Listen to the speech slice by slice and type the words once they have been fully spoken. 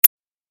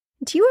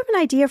Do you have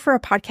an idea for a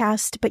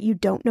podcast, but you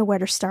don't know where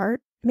to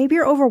start? Maybe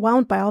you're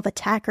overwhelmed by all the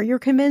tech, or you're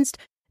convinced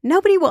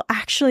nobody will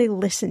actually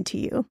listen to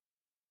you.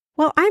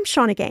 Well, I'm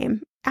Shannah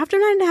Game. After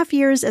 9.5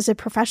 years as a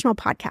professional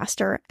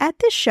podcaster, at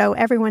this show,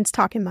 everyone's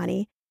talking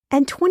money,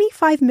 and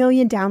 25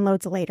 million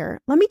downloads later,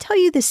 let me tell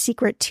you the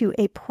secret to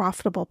a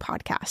profitable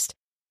podcast.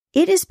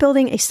 It is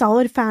building a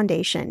solid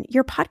foundation,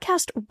 your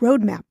podcast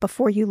roadmap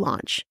before you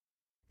launch.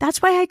 That's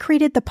why I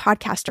created the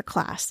Podcaster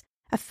Class,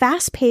 a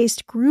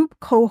fast-paced group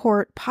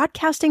cohort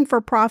podcasting for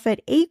profit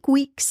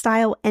 8-week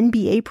style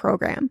MBA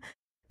program.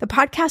 The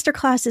Podcaster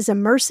Class is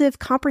immersive,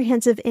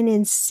 comprehensive, and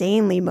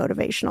insanely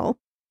motivational.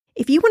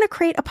 If you want to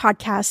create a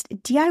podcast,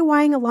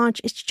 DIYing a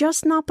launch is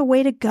just not the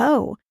way to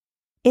go.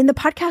 In the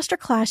Podcaster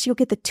Class, you'll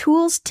get the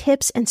tools,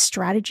 tips, and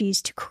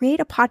strategies to create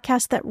a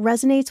podcast that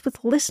resonates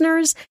with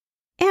listeners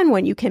and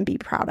one you can be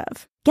proud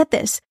of. Get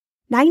this,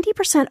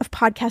 90% of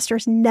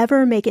podcasters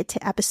never make it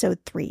to episode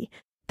 3.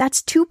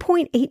 That's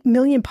 2.8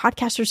 million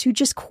podcasters who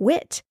just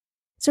quit.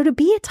 So to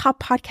be a top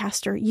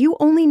podcaster, you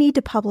only need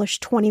to publish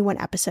 21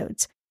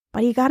 episodes,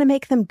 but you got to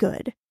make them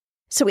good.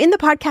 So in the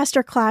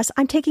Podcaster Class,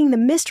 I'm taking the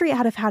mystery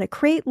out of how to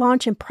create,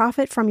 launch, and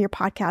profit from your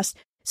podcast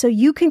so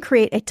you can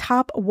create a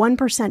top 1%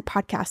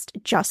 podcast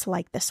just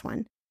like this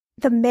one.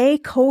 The May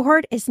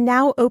cohort is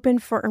now open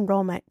for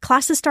enrollment.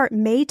 Classes start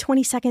May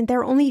 22nd. There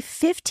are only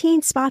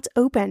 15 spots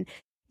open.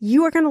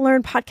 You are going to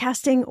learn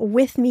podcasting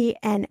with me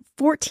and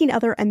 14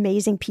 other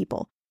amazing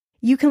people.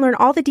 You can learn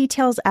all the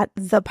details at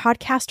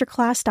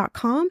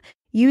thepodcasterclass.com.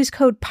 Use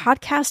code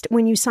PODCAST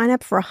when you sign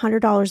up for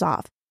 $100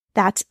 off.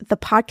 That's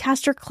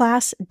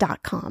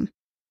thepodcasterclass.com.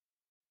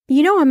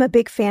 You know I'm a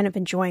big fan of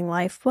enjoying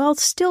life while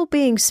still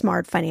being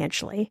smart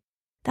financially.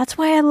 That's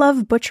why I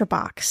love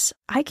ButcherBox.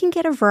 I can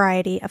get a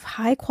variety of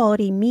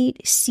high-quality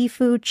meat,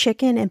 seafood,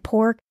 chicken, and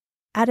pork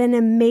at an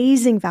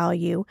amazing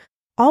value,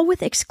 all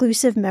with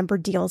exclusive member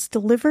deals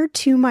delivered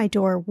to my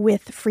door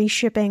with free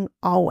shipping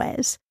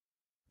always.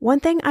 One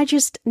thing I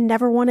just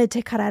never wanted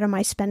to cut out of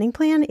my spending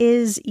plan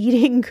is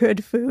eating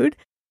good food.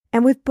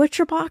 And with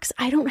ButcherBox,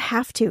 I don't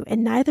have to,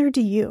 and neither do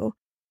you.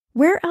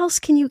 Where else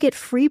can you get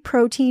free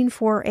protein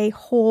for a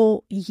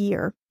whole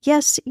year?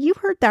 Yes, you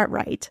heard that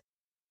right.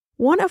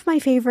 One of my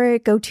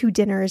favorite go-to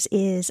dinners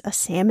is a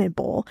salmon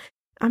bowl.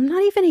 I'm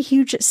not even a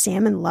huge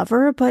salmon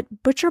lover,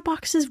 but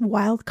ButcherBox's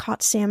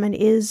wild-caught salmon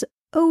is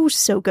oh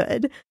so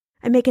good.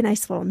 I make a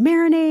nice little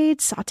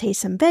marinade, saute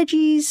some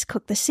veggies,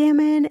 cook the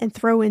salmon, and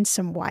throw in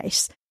some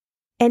rice.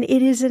 And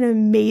it is an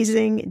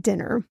amazing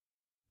dinner.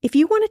 If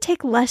you want to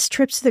take less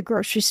trips to the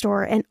grocery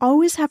store and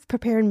always have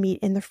prepared meat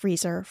in the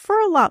freezer for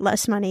a lot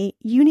less money,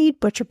 you need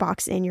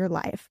ButcherBox in your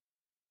life.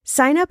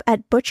 Sign up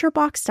at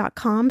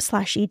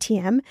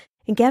butcherbox.com/ETM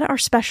and get our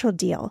special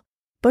deal.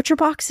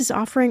 ButcherBox is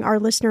offering our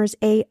listeners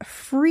a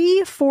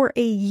free for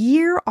a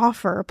year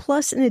offer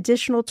plus an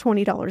additional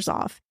 $20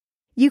 off.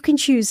 You can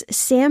choose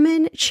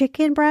salmon,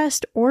 chicken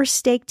breast, or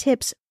steak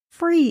tips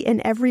free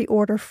in every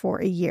order for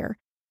a year.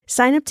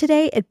 Sign up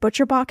today at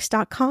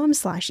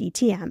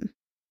butcherbox.com/ETM.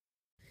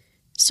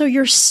 So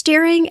you're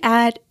staring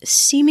at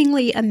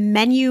seemingly a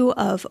menu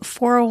of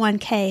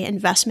 401k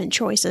investment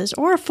choices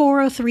or a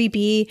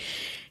 403b,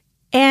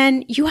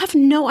 and you have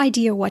no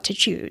idea what to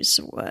choose.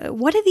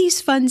 What do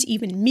these funds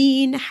even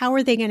mean? How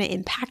are they going to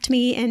impact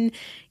me? And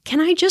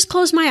can I just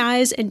close my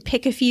eyes and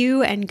pick a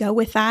few and go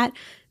with that?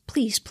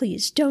 Please,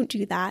 please don't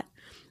do that.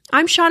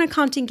 I'm Shannah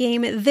Compton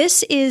Game.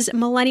 This is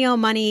Millennial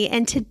Money,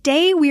 and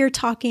today we are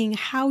talking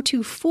how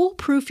to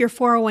foolproof your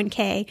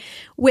 401k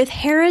with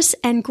Harris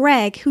and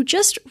Greg, who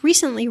just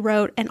recently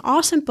wrote an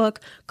awesome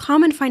book,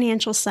 Common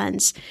Financial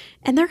Sense,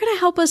 and they're going to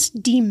help us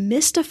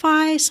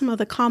demystify some of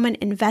the common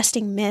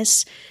investing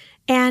myths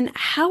and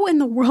how in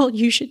the world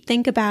you should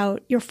think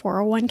about your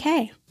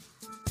 401k.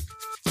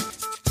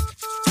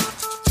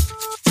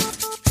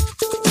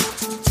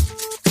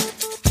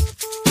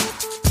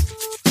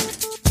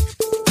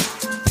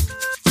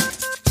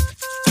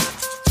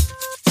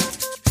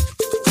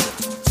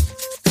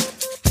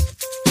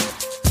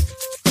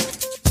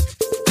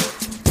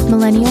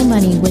 Millennial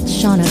Money with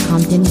Shannah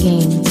Compton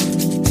Game.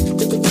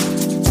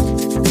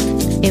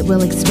 It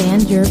will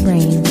expand your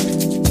brain.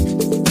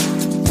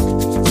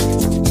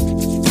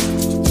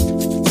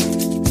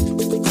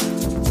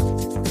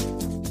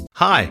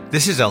 Hi,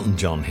 this is Elton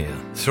John here.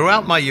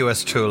 Throughout my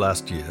US tour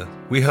last year,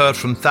 we heard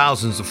from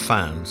thousands of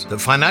fans that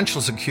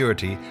financial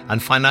security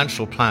and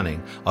financial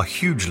planning are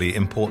hugely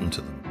important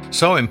to them.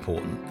 So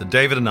important that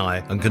David and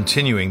I are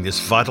continuing this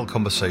vital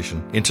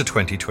conversation into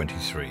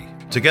 2023.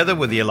 Together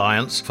with the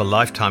Alliance for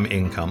Lifetime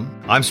Income,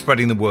 I'm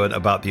spreading the word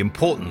about the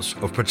importance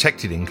of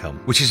protected income,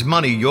 which is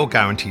money you're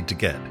guaranteed to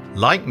get.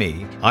 Like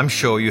me, I'm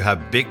sure you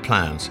have big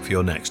plans for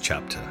your next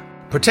chapter.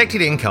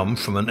 Protected income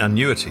from an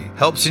annuity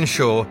helps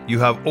ensure you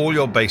have all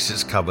your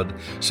bases covered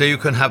so you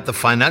can have the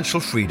financial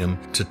freedom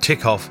to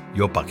tick off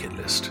your bucket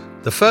list.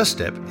 The first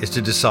step is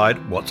to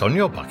decide what's on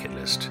your bucket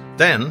list.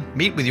 Then,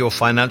 meet with your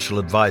financial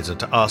advisor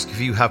to ask if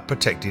you have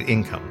protected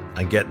income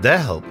and get their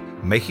help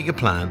making a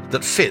plan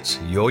that fits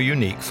your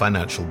unique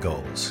financial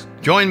goals.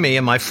 Join me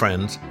and my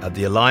friends at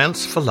the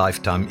Alliance for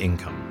Lifetime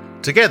Income.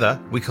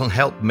 Together, we can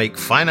help make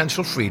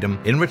financial freedom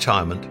in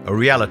retirement a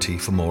reality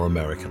for more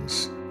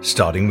Americans,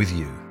 starting with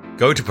you.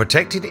 Go to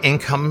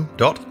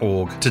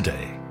protectedincome.org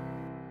today.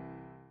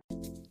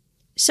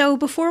 So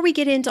before we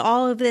get into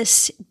all of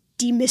this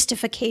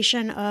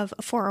demystification of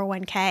a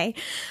 401k,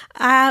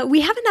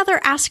 we have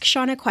another Ask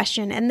Shannah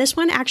question, and this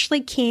one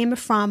actually came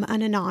from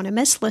an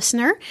anonymous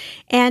listener.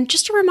 And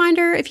just a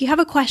reminder, if you have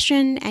a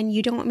question and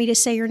you don't want me to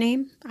say your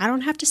name, I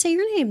don't have to say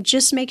your name.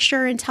 Just make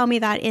sure and tell me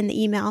that in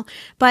the email.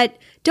 But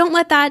don't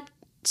let that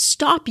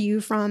stop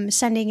you from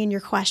sending in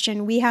your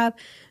question. We have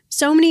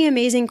so many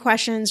amazing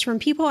questions from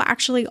people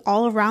actually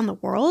all around the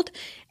world.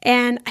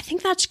 And I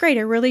think that's great.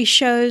 It really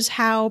shows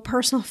how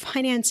personal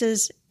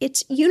finances,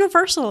 it's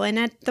universal. And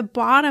at the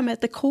bottom, at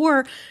the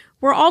core,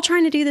 we're all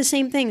trying to do the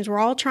same things. We're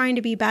all trying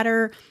to be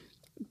better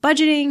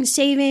budgeting,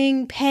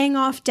 saving, paying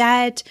off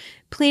debt,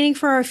 planning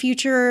for our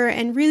future,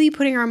 and really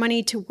putting our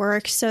money to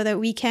work so that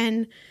we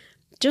can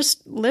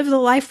just live the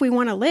life we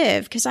want to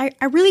live. Because I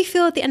really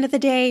feel at the end of the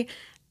day,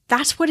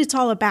 that's what it's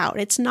all about.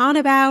 It's not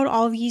about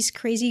all these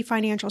crazy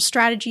financial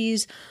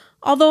strategies,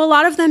 although a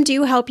lot of them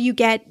do help you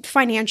get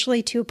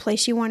financially to a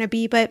place you want to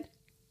be, but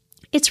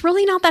it's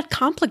really not that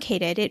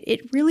complicated.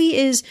 It really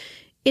is,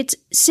 it's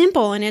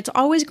simple, and it's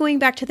always going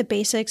back to the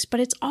basics,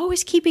 but it's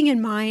always keeping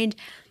in mind,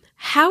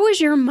 how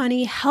is your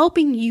money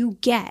helping you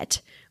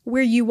get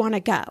where you want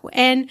to go?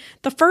 And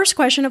the first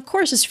question, of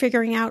course, is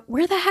figuring out,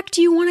 where the heck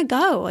do you want to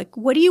go? Like,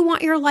 what do you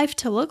want your life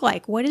to look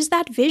like? What is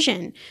that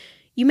vision?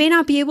 You may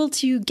not be able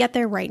to get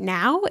there right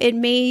now. It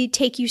may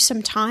take you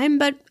some time,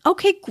 but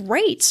okay,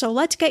 great. So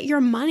let's get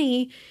your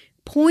money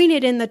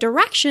pointed in the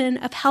direction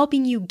of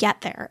helping you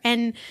get there.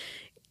 And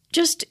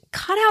just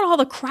cut out all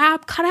the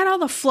crap, cut out all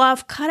the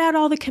fluff, cut out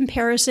all the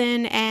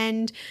comparison,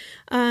 and,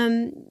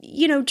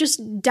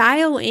 just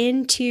dial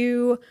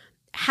into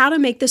how to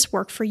make this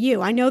work for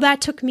you. I know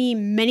that took me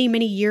many,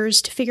 many years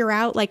to figure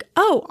out, like,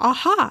 oh,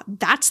 aha,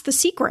 that's the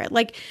secret.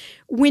 Like,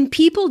 when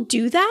people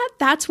do that,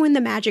 that's when the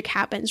magic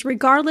happens,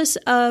 regardless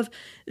of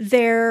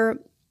their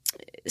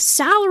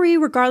salary,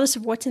 regardless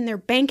of what's in their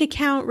bank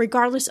account,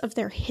 regardless of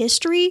their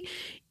history.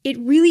 It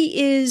really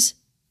is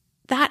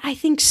that, I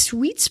think,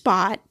 sweet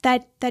spot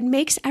that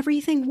makes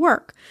everything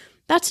work.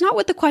 That's not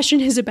what the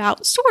question is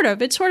about. Sort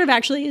of. It sort of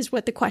actually is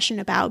what the question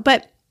about.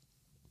 But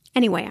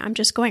anyway, I'm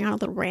just going on a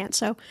little rant,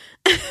 so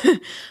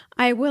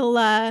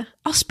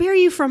I'll spare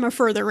you from a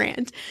further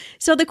rant.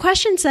 So the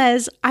question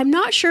says, I'm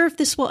not sure if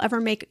this will ever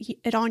make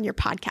it on your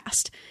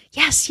podcast.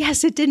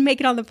 Yes, it did make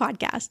it on the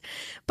podcast.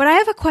 But I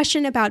have a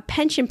question about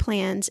pension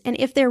plans and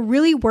if they're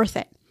really worth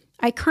it.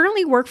 I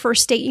currently work for a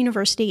state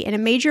university, and a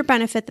major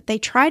benefit that they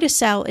try to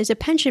sell is a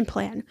pension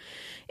plan.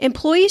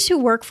 Employees who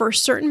work for a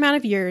certain amount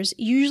of years,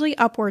 usually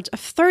upwards of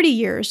 30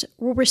 years,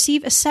 will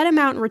receive a set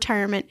amount in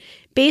retirement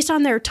based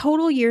on their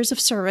total years of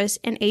service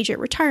and age at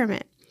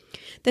retirement.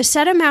 The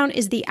set amount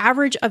is the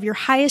average of your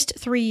highest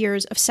 3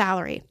 years of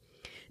salary.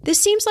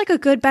 This seems like a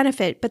good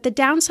benefit, but the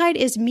downside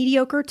is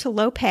mediocre to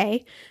low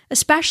pay,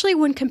 especially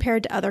when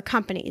compared to other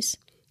companies.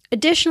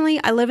 Additionally,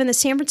 I live in the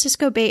San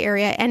Francisco Bay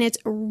Area, and it's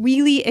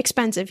really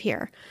expensive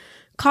here.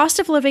 Cost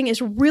of living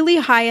is really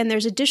high, and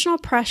there's additional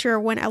pressure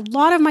when a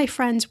lot of my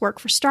friends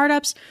work for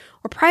startups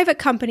or private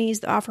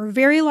companies that offer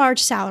very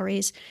large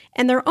salaries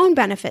and their own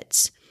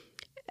benefits.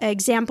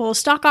 Example,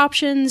 stock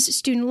options,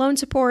 student loan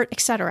support,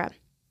 etc.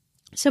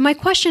 So my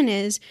question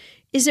is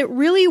it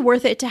really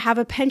worth it to have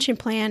a pension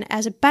plan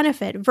as a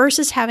benefit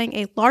versus having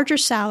a larger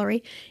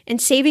salary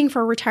and saving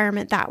for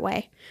retirement that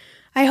way?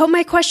 I hope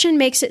my question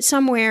makes it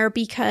somewhere,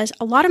 because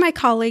a lot of my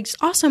colleagues,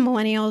 also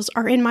millennials,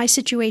 are in my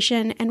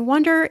situation and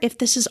wonder if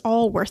this is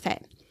all worth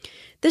it.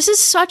 This is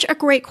such a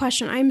great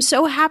question. I'm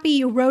so happy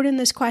you wrote in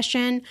this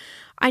question.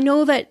 I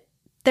know that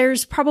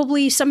there's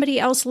probably somebody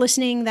else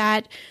listening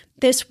that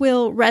this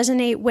will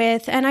resonate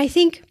with, and I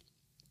think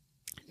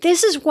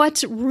this is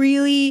what's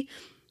really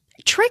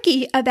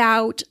tricky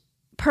about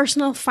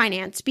personal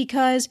finance,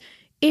 because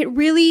it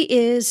really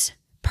is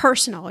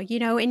personal,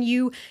 and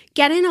you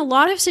get in a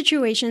lot of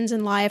situations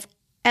in life,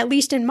 at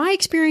least in my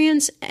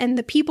experience and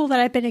the people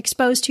that I've been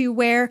exposed to,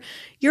 where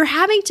you're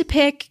having to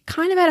pick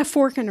kind of at a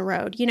fork in the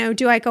road.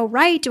 Do I go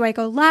right? Do I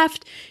go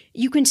left?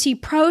 You can see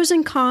pros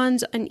and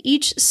cons on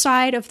each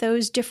side of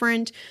those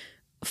different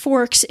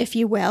forks, if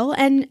you will,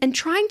 and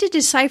trying to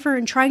decipher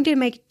and trying to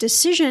make a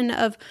decision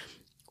of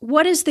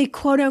what is the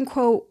quote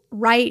unquote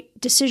right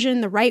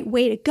decision, the right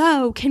way to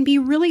go, can be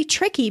really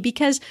tricky,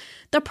 because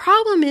the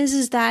problem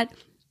is that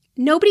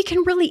nobody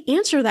can really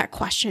answer that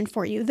question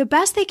for you. The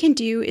best they can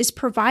do is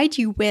provide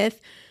you with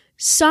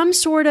some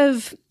sort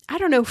of,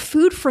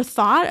 food for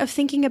thought of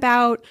thinking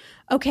about,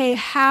 okay,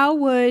 how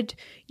would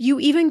you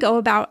even go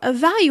about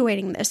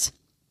evaluating this?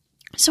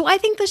 So I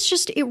think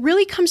it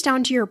really comes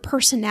down to your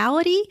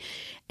personality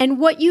and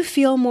what you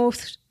feel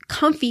most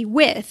comfy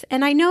with.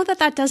 And I know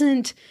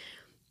that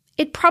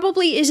it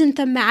probably isn't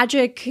the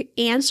magic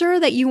answer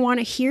that you want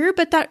to hear,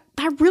 but that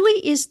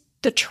really is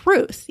the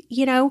truth.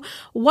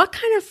 What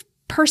kind of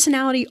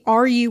personality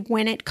are you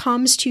when it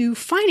comes to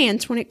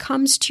finance, when it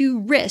comes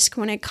to risk,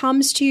 when it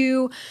comes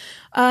to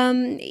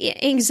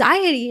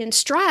anxiety and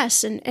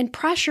stress and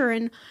pressure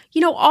and,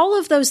 all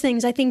of those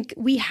things. I think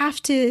we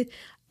have to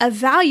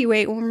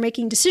evaluate when we're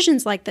making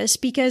decisions like this,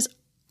 because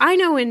I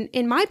know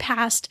in my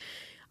past,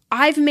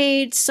 I've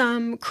made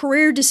some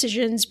career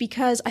decisions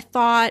because I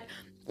thought,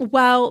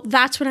 well,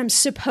 that's what I'm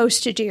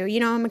supposed to do.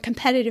 I'm a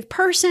competitive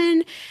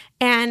person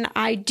and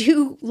I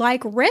do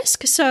like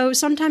risk. So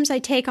sometimes I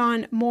take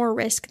on more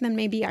risk than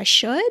maybe I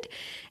should.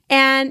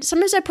 And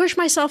sometimes I push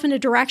myself in a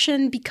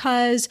direction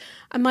because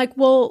I'm like,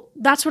 well,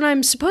 that's what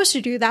I'm supposed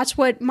to do. That's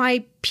what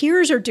my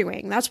peers are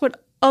doing. That's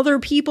what other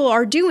people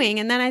are doing.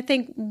 And then I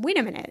think, wait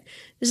a minute,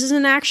 this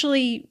isn't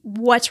actually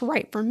what's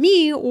right for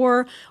me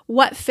or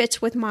what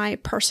fits with my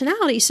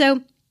personality.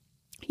 So,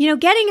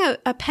 getting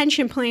a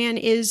pension plan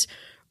is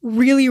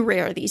really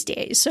rare these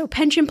days. So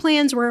pension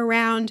plans were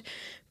around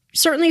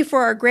certainly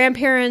for our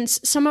grandparents.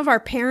 Some of our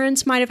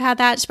parents might have had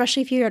that,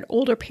 especially if you had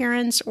older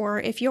parents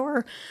or if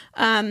you're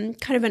kind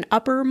of an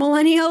upper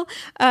millennial,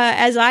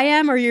 as I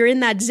am, or you're in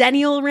that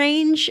Zennial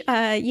range.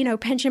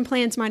 Pension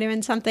plans might have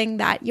been something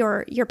that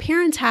your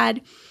parents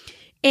had.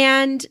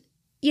 And,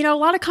 a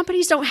lot of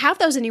companies don't have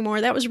those anymore.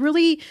 That was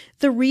really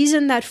the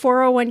reason that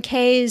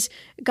 401ks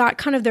got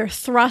kind of their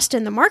thrust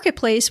in the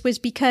marketplace, was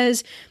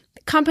because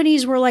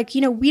companies were like,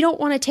 we don't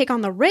want to take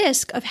on the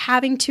risk of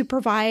having to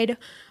provide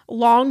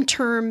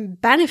long-term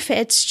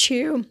benefits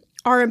to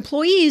our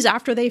employees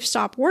after they've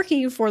stopped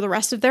working for the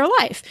rest of their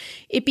life.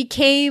 It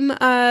became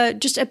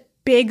just a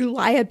big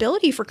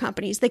liability for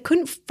companies. They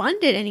couldn't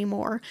fund it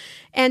anymore.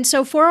 And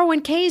so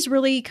 401ks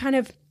really kind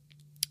of,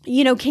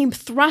 came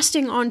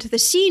thrusting onto the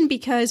scene,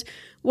 because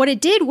what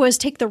it did was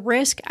take the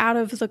risk out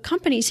of the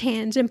company's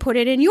hands and put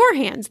it in your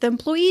hands, the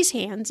employees'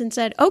 hands, and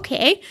said,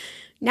 okay,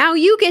 now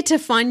you get to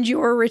fund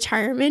your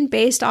retirement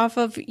based off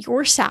of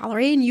your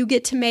salary, and you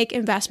get to make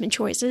investment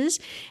choices,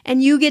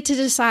 and you get to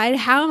decide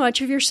how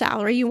much of your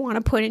salary you want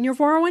to put in your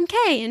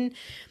 401k. And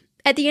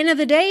at the end of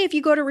the day, if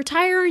you go to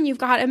retire and you've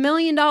got $1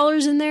 million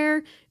in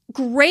there,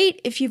 great.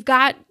 If you've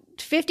got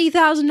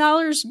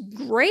 $50,000,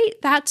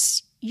 great.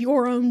 That's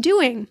your own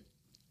doing.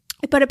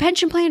 But a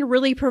pension plan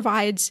really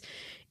provides,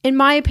 in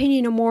my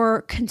opinion, a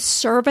more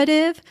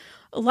conservative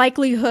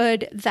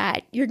likelihood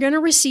that you're going to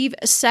receive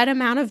a set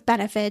amount of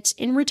benefits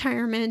in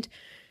retirement,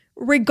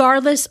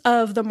 regardless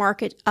of the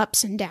market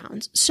ups and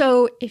downs.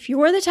 So if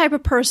you're the type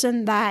of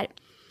person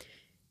that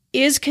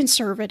is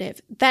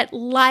conservative, that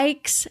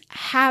likes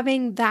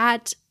having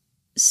that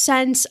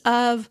sense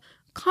of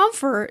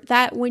comfort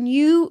that when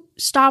you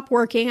stop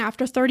working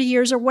after 30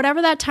 years or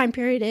whatever that time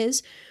period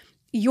is,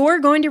 you're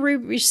going to be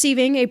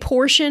receiving a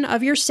portion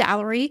of your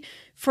salary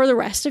for the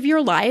rest of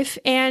your life,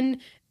 and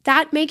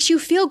that makes you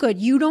feel good.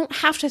 You don't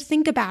have to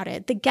think about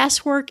it. The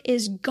guesswork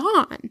is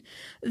gone.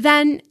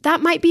 Then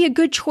that might be a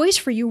good choice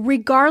for you,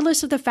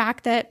 regardless of the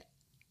fact that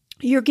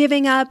you're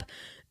giving up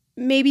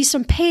maybe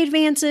some pay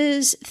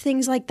advances,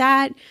 things like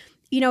that.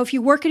 If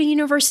you work at a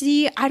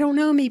university, I don't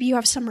know, maybe you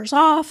have summers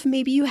off,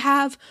 maybe you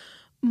have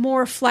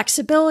more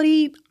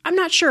flexibility. I'm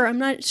not sure. I'm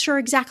not sure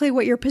exactly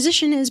what your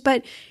position is,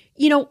 but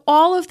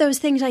all of those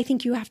things I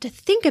think you have to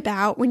think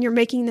about when you're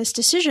making this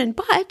decision.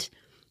 But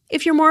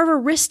if you're more of a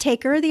risk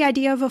taker, the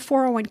idea of a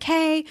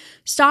 401k,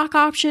 stock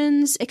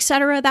options,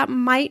 etc., that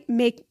might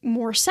make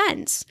more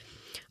sense.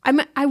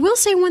 I will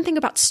say one thing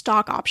about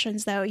stock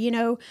options,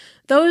 though.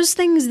 Those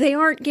things, they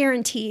aren't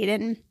guaranteed.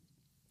 And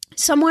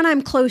someone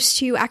I'm close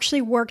to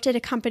actually worked at a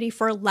company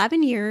for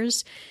 11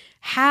 years,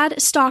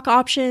 had stock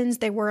options.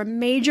 They were a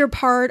major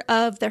part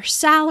of their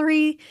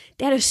salary.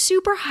 They had a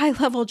super high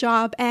level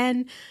job,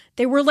 and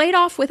they were laid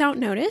off without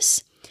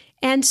notice.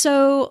 And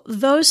so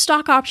those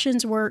stock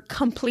options were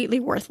completely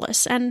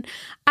worthless. And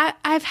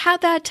I've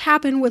had that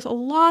happen with a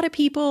lot of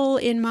people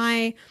in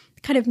my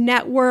kind of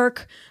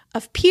network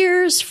of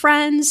peers,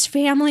 friends,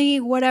 family,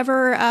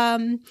 whatever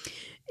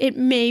it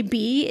may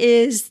be,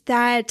 is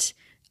that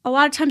a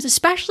lot of times,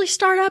 especially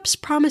startups,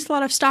 promise a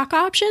lot of stock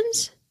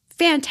options.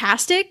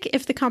 Fantastic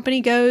if the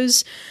company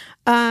goes,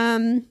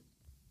 I'm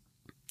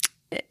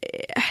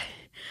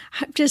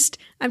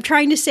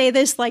trying to say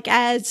this like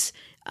as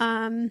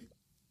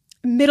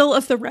middle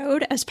of the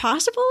road as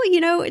possible.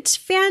 It's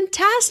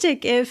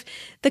fantastic if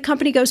the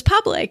company goes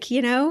public,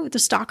 the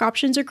stock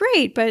options are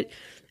great. But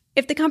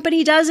if the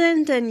company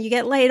doesn't and you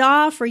get laid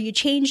off or you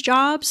change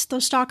jobs,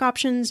 those stock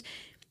options,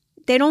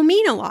 they don't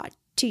mean a lot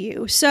to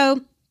you.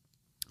 So,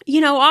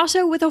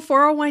 also with a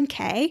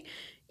 401k,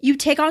 you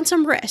take on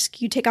some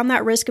risk. You take on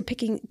that risk of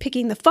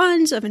picking the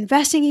funds, of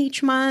investing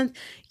each month,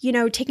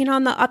 taking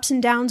on the ups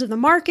and downs of the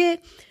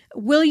market.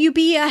 Will you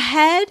be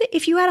ahead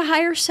if you had a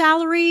higher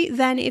salary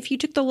than if you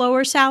took the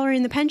lower salary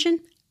in the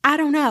pension? I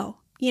don't know.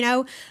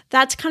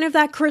 That's kind of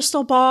that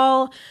crystal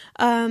ball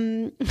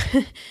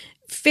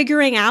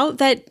figuring out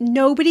that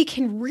nobody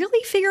can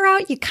really figure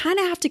out. You kind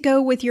of have to go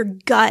with your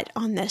gut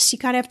on this. You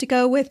kind of have to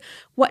go with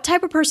what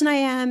type of person I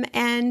am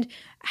and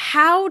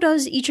how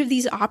does each of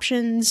these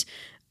options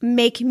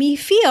make me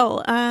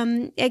feel.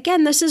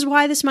 Again, this is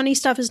why this money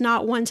stuff is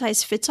not one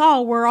size fits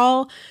all. We're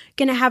all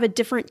going to have a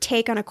different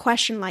take on a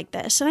question like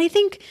this. And I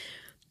think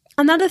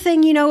another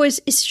thing,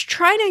 is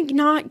try to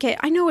not get,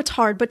 I know it's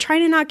hard, but try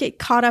to not get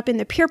caught up in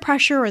the peer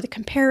pressure or the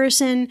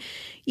comparison.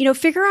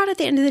 Figure out at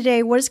the end of the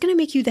day, what is going to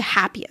make you the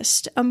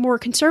happiest. A more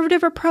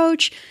conservative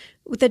approach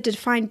with a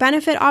defined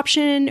benefit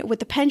option, with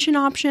the pension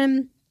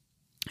option,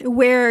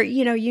 where,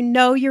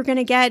 you're going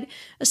to get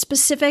a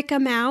specific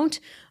amount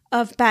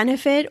of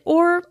benefit,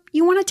 or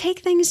you want to take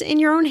things in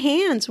your own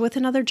hands with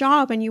another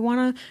job and you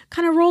want to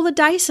kind of roll the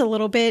dice a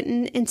little bit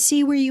and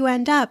see where you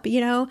end up.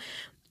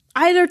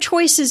 Either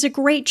choice is a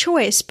great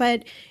choice,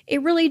 but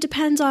it really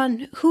depends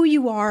on who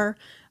you are,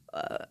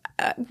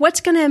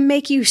 what's going to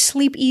make you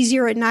sleep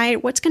easier at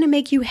night, what's going to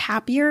make you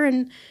happier,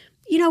 and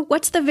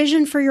what's the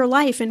vision for your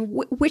life, and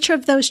which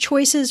of those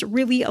choices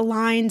really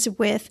aligns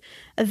with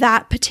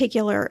that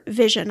particular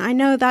vision. I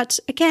know that's,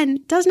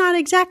 again, does not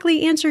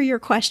exactly answer your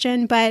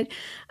question, but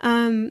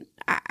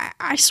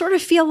I sort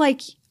of feel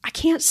like I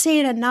can't say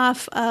it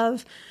enough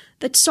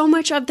that so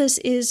much of this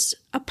is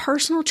a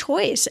personal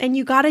choice, and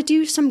you got to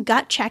do some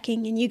gut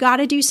checking, and you got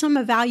to do some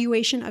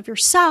evaluation of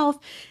yourself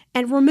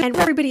and remove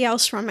everybody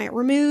else from it.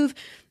 Remove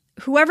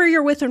whoever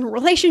you're with in a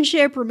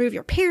relationship, remove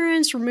your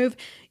parents, remove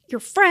your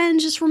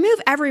friends, just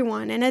remove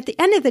everyone. And at the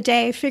end of the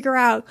day, figure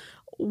out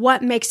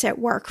what makes it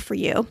work for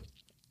you.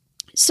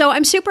 So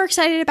I'm super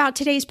excited about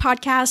today's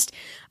podcast.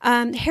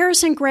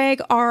 Harris and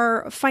Greg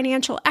are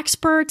financial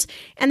experts,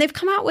 and they've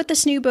come out with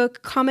this new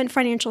book, Common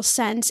Financial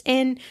Sense.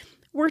 And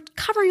we're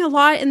covering a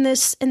lot in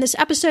this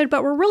episode,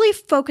 but we're really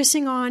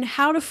focusing on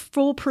how to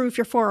foolproof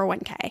your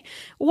 401k.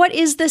 What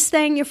is this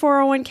thing, your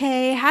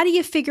 401k? How do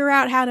you figure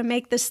out how to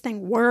make this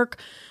thing work?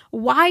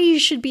 Why you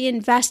should be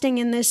investing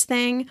in this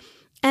thing?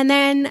 And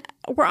then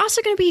we're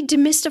also going to be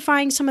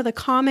demystifying some of the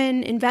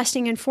common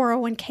investing in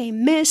 401k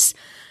myths.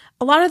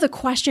 A lot of the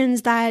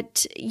questions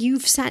that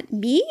you've sent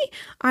me,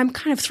 I'm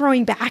kind of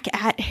throwing back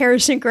at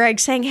Harris and Greg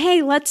saying,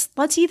 hey, let's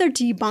either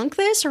debunk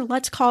this or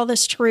let's call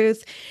this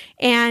truth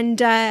and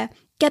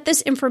get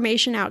this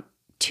information out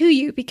to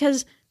you,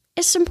 because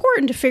it's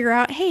important to figure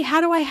out, hey,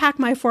 how do I hack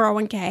my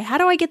 401k? How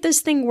do I get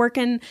this thing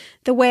working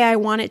the way I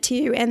want it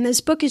to? And this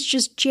book is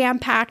just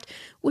jam-packed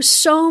with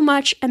so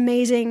much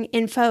amazing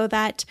info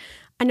that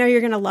I know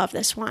you're going to love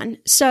this one.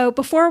 So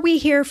before we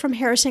hear from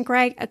Harris and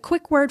Greg, a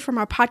quick word from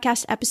our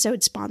podcast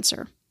episode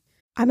sponsor.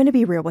 I'm going to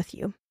be real with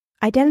you.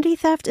 Identity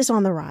theft is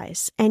on the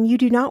rise, and you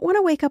do not want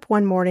to wake up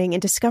one morning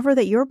and discover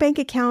that your bank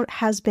account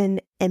has been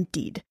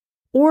emptied,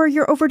 or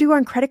you're overdue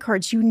on credit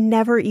cards you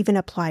never even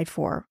applied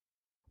for.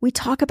 We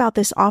talk about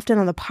this often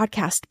on the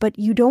podcast, but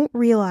you don't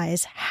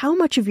realize how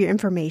much of your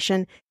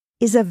information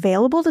is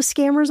available to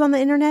scammers on the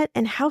internet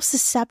and how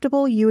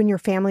susceptible you and your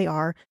family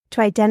are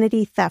to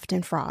identity theft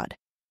and fraud.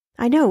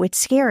 I know, it's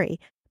scary,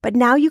 but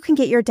now you can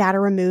get your data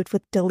removed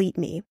with Delete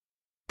Me.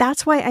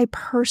 That's why I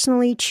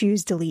personally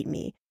choose Delete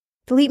Me.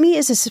 Delete Me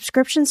is a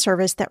subscription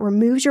service that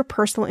removes your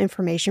personal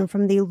information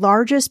from the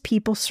largest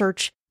people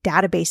search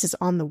databases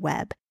on the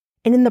web,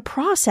 and in the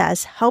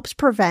process helps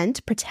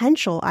prevent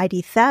potential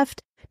ID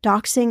theft,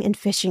 doxing, and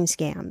phishing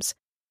scams.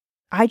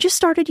 I just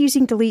started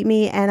using Delete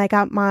Me and I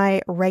got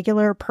my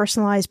regular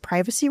personalized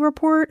privacy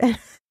report, and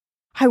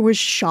I was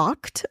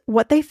shocked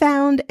what they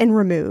found and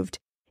removed.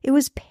 It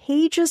was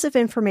pages of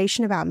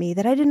information about me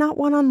that I did not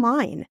want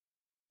online.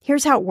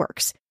 Here's how it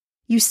works.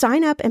 You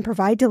sign up and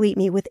provide Delete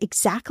Me with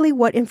exactly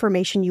what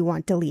information you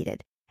want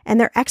deleted, and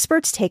their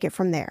experts take it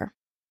from there.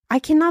 I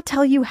cannot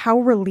tell you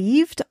how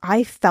relieved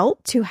I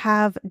felt to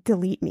have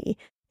Delete Me.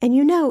 And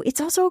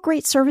it's also a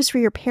great service for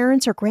your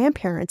parents or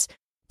grandparents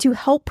to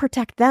help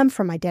protect them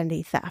from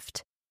identity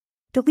theft.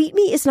 Delete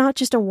Me is not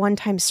just a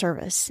one-time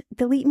service.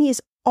 Delete Me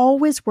is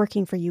always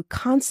working for you,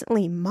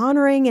 constantly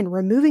monitoring and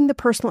removing the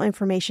personal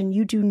information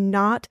you do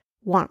not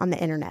want on the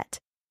internet.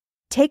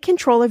 Take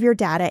control of your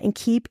data and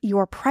keep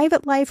your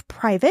private life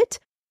private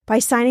by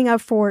signing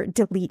up for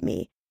Delete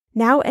Me,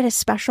 now at a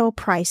special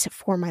price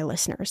for my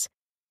listeners.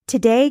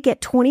 Today,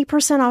 get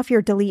 20% off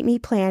your Delete Me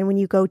plan when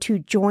you go to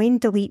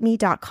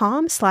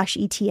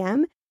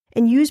joindeleteme.com/ETM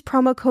and use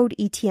promo code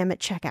ETM at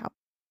checkout.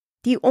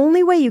 The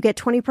only way you get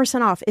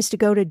 20% off is to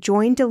go to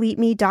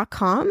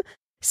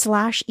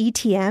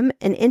joindeleteme.com/ETM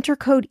and enter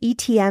code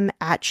ETM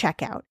at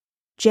checkout.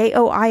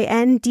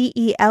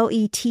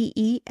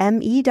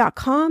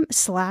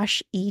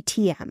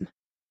 joindeleteme.com/ETM.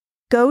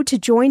 Go to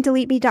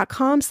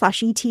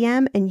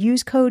joindeleteme.com/ETM and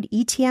use code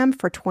ETM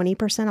for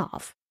 20%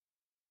 off.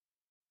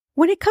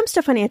 When it comes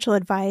to financial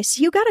advice,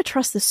 you got to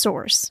trust the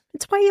source.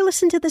 It's why you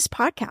listen to this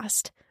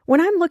podcast.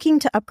 When I'm looking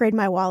to upgrade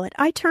my wallet,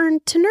 I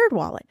turn to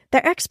NerdWallet.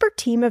 Their expert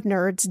team of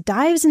nerds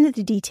dives into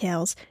the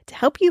details to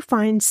help you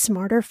find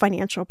smarter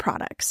financial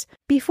products.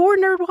 Before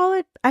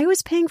NerdWallet, I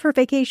was paying for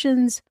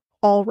vacations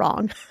all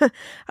wrong. I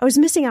was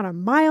missing out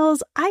on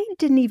miles I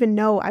didn't even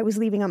know I was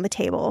leaving on the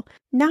table.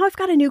 Now I've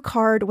got a new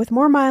card with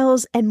more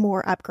miles and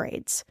more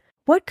upgrades.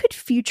 What could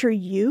future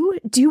you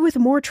do with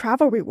more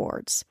travel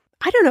rewards?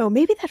 I don't know,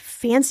 maybe that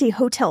fancy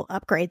hotel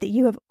upgrade that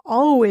you have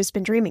always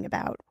been dreaming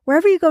about.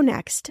 Wherever you go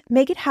next,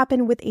 make it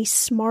happen with a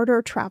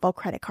smarter travel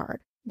credit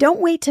card. Don't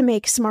wait to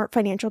make smart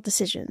financial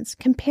decisions.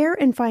 Compare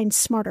and find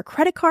smarter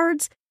credit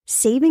cards,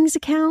 savings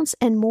accounts,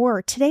 and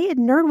more today at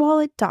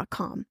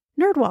nerdwallet.com.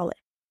 NerdWallet.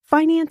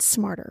 Finance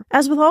smarter.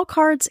 As with all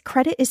cards,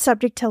 credit is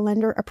subject to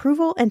lender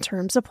approval and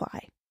terms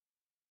apply.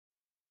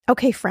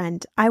 Okay,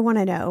 friend, I want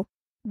to know,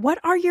 what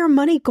are your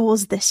money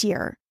goals this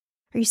year?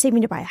 Are you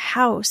saving to buy a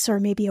house or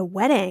maybe a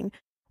wedding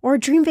or a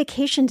dream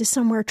vacation to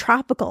somewhere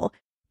tropical?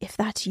 If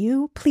that's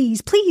you,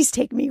 please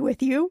take me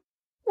with you.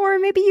 Or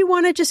maybe you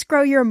want to just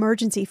grow your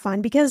emergency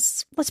fund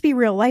because, let's be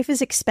real, life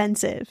is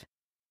expensive.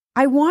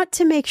 I want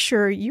to make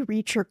sure you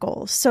reach your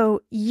goals,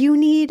 so you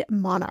need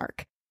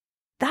Monarch.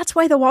 That's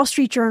why the Wall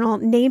Street Journal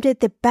named it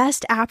the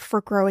best app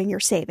for growing your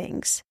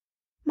savings.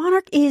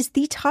 Monarch is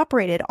the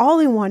top-rated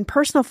all-in-one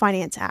personal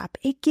finance app.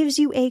 It gives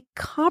you a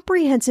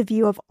comprehensive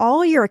view of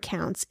all your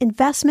accounts,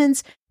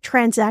 investments,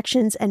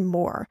 transactions, and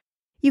more.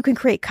 You can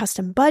create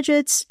custom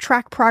budgets,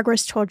 track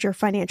progress towards your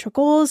financial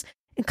goals,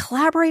 and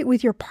collaborate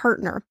with your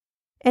partner.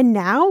 And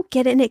now,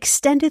 get an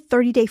extended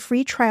 30-day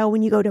free trial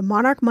when you go to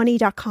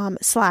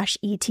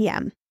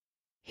monarchmoney.com/ETM.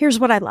 Here's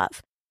what I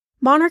love.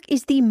 Monarch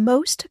is the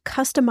most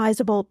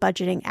customizable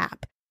budgeting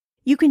app.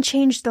 You can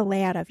change the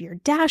layout of your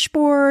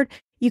dashboard.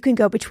 You can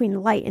go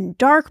between light and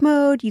dark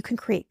mode. You can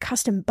create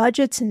custom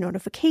budgets and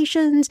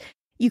notifications.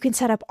 You can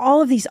set up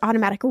all of these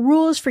automatic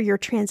rules for your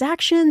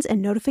transactions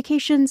and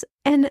notifications,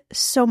 and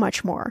so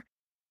much more.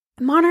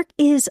 Monarch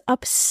is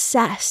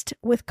obsessed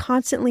with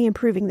constantly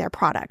improving their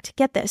product.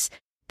 Get this.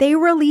 They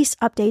release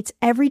updates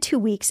every 2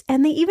 weeks,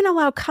 and they even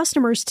allow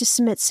customers to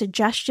submit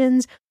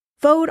suggestions,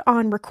 vote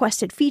on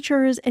requested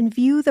features, and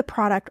view the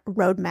product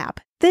roadmap.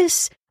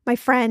 This, my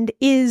friend,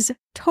 is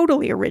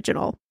totally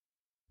original.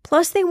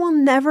 Plus, they will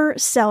never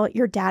sell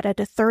your data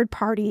to third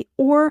party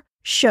or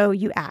show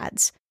you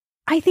ads.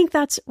 I think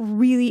that's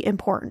really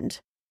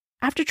important.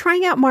 After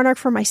trying out Monarch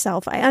for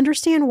myself, I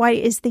understand why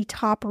it is the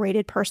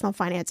top-rated personal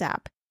finance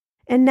app.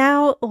 And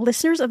now,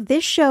 listeners of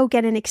this show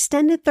get an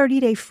extended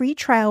 30-day free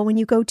trial when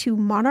you go to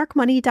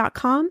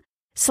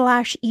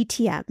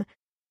monarchmoney.com/ETM.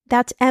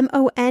 That's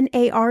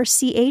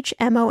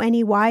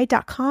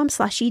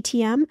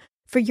monarchmoney.com/ETM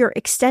for your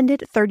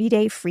extended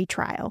 30-day free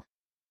trial.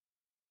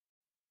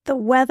 The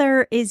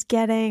weather is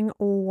getting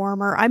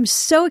warmer. I'm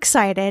so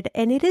excited,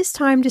 and it is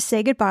time to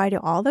say goodbye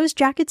to all those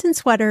jackets and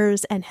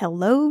sweaters and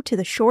hello to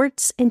the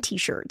shorts and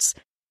t-shirts.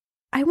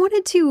 I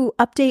wanted to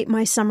update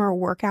my summer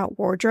workout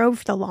wardrobe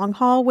for the long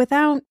haul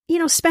without,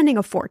 spending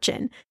a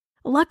fortune.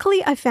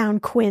 Luckily, I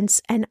found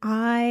Quince, and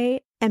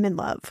I am in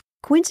love.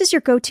 Quince is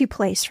your go-to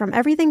place from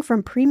everything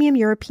from premium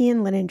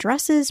European linen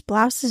dresses,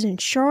 blouses, and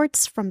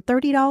shorts from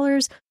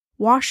 $30,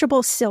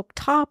 washable silk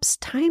tops,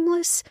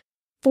 timeless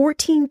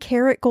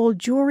 14-karat gold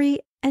jewelry,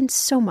 and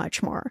so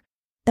much more.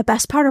 The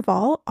best part of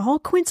all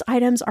Quince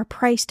items are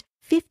priced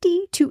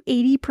 50 to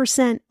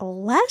 80%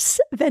 less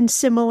than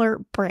similar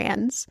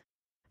brands.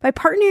 By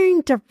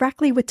partnering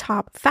directly with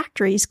top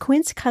factories,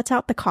 Quince cuts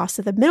out the cost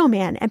of the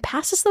middleman and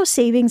passes those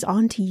savings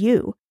on to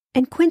you.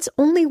 And Quince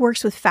only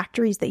works with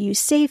factories that use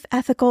safe,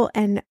 ethical,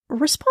 and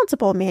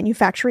responsible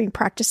manufacturing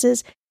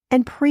practices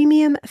and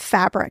premium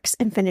fabrics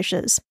and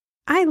finishes.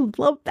 I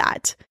love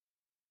that.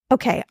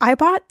 Okay, I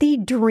bought the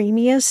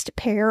dreamiest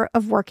pair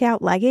of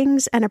workout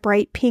leggings and a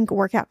bright pink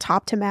workout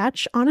top to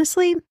match.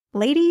 Honestly,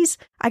 ladies,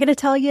 I gotta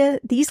tell you,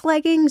 these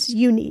leggings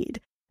you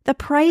need. The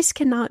price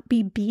cannot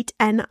be beat,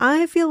 and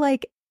I feel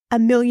like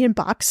 $1 million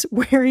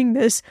wearing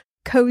this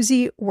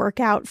cozy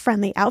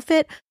workout-friendly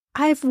outfit.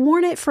 I've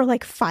worn it for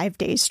like 5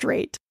 days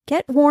straight.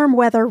 Get warm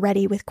weather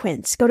ready with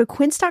Quince. Go to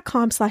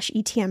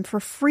quince.com/ETM for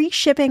free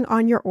shipping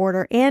on your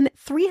order and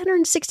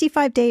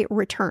 365-day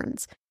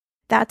returns.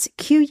 That's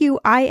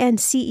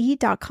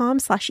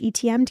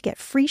QUINCE.com/ETM to get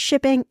free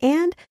shipping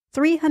and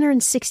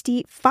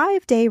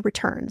 365-day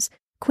returns.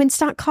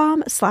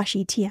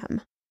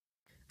 Quince.com/ETM.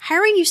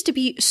 Hiring used to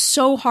be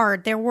so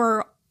hard. There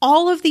were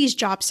all of these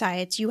job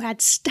sites. You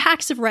had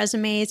stacks of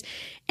resumes,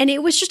 and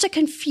it was just a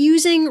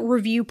confusing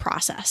review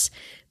process.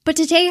 But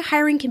today,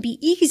 hiring can be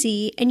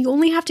easy, and you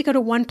only have to go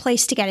to one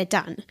place to get it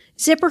done.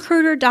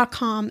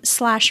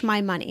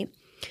 ZipRecruiter.com/mymoney.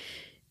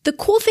 The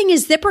cool thing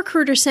is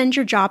ZipRecruiter sends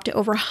your job to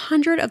over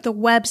 100 of the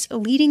web's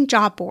leading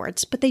job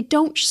boards, but they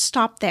don't just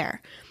stop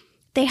there.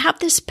 They have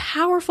this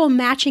powerful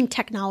matching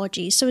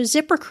technology, so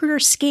ZipRecruiter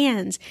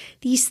scans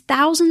these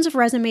thousands of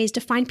resumes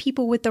to find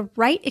people with the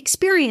right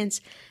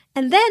experience,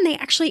 and then they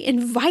actually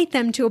invite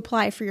them to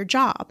apply for your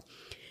job.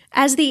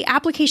 As the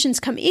applications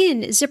come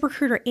in,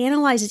 ZipRecruiter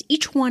analyzes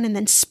each one and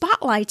then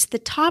spotlights the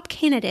top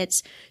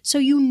candidates so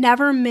you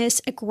never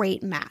miss a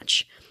great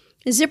match.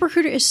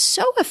 ZipRecruiter is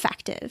so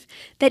effective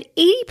that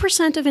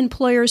 80% of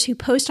employers who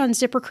post on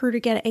ZipRecruiter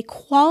get a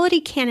quality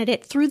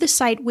candidate through the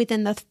site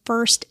within the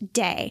first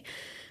day.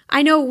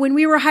 I know when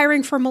we were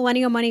hiring for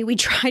Millennial Money, we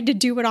tried to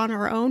do it on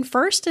our own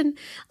first, and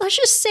let's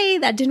just say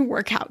that didn't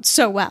work out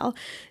so well.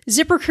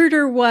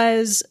 ZipRecruiter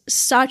was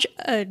such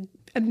an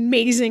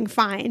amazing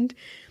find.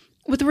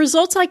 With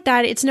results like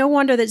that, it's no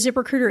wonder that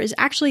ZipRecruiter is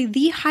actually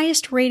the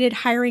highest rated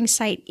hiring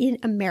site in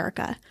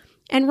America.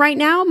 And right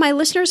now, my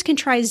listeners can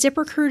try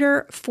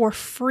ZipRecruiter for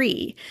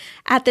free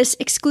at this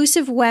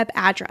exclusive web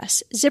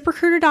address,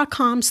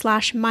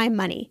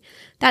 ZipRecruiter.com/mymoney.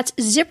 That's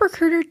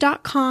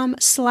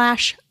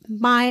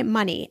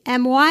ZipRecruiter.com/mymoney,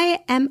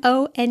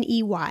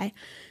 MYMONEY.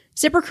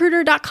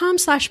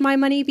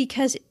 ZipRecruiter.com/mymoney,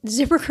 because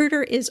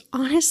ZipRecruiter is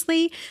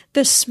honestly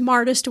the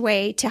smartest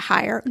way to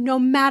hire, no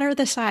matter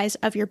the size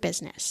of your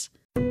business.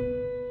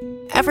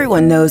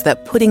 Everyone knows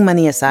that putting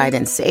money aside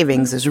in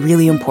savings is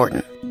really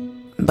important.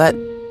 But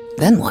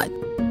then what?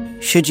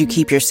 Should you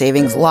keep your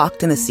savings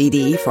locked in a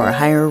CD for a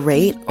higher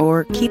rate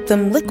or keep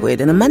them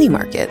liquid in a money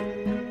market?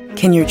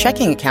 Can your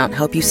checking account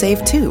help you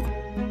save too?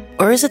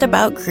 Or is it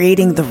about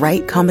creating the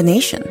right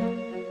combination?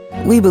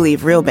 We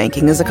believe real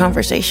banking is a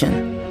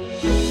conversation.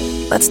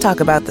 Let's talk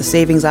about the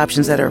savings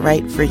options that are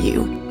right for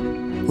you.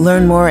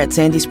 Learn more at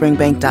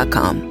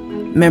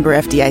sandyspringbank.com. Member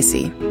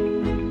FDIC.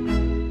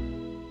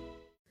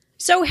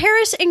 So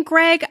Harris and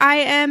Greg, I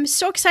am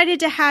so excited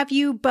to have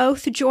you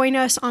both join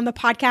us on the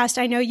podcast.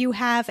 I know you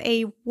have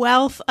a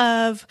wealth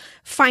of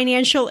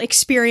financial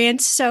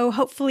experience, so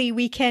hopefully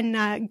we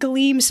can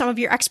glean some of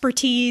your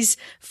expertise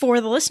for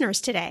the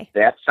listeners today.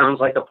 That sounds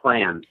like a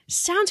plan.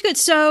 Sounds good.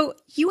 So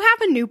you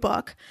have a new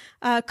book,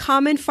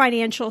 Common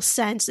Financial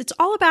Sense. It's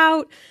all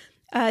about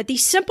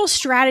these simple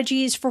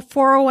strategies for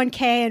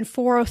 401k and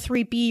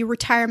 403b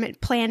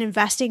retirement plan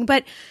investing.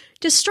 But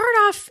to start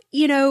off,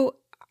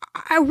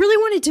 I really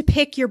wanted to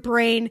pick your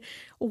brain.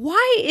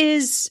 Why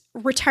is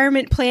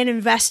retirement plan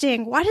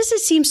investing, why does it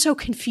seem so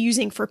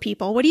confusing for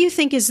people? What do you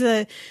think is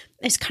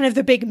kind of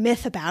the big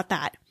myth about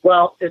that?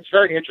 Well, it's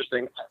very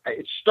interesting.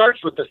 It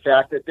starts with the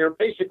fact that there are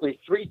basically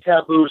three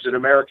taboos in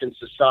American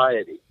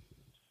society: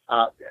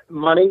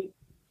 money,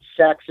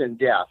 sex, and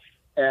death.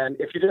 And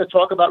if you're going to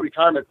talk about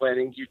retirement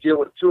planning, you deal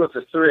with two of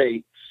the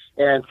three.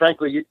 And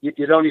frankly,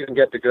 you don't even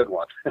get the good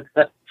one.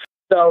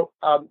 So,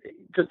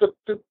 because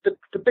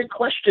the big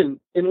question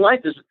in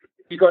life is,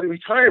 regarding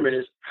retirement,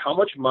 is how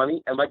much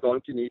money am I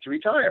going to need to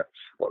retire?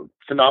 Well,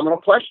 phenomenal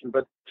question,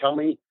 but tell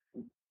me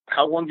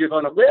how long you're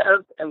going to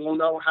live, and we'll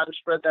know how to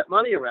spread that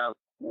money around.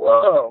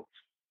 Whoa,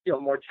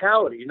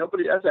 mortality.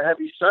 That's a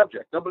heavy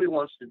subject. Nobody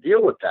wants to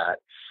deal with that.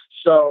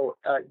 So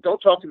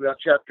don't talk to me about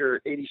chapter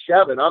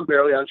 87. I'm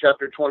barely on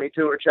chapter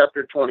 22 or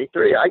chapter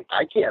 23.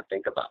 I can't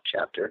think about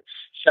chapter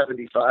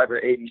 75 or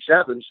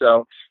 87.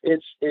 So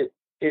it's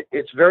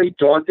very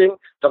daunting.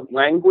 The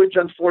language,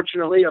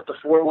 unfortunately, of the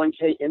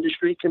 401k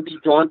industry can be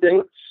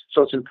daunting.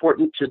 So it's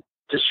important to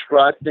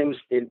describe things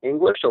in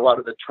English. A lot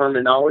of the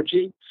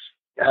terminology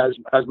has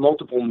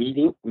multiple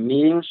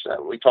meanings.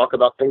 We talk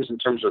about things in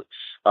terms of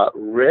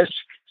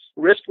risk.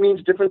 Risk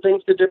means different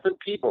things to different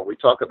people. We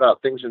talk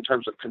about things in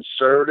terms of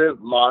conservative,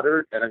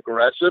 moderate, and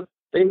aggressive.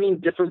 They mean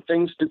different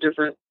things to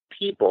different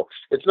people.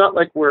 It's not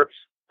like we're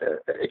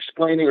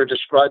explaining or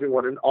describing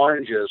what an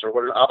orange is or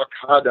what an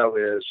avocado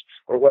is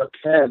or what a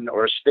pen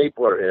or a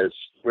stapler is,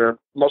 where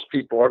most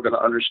people are going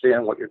to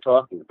understand what you're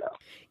talking about.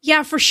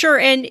 Yeah, for sure.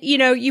 And,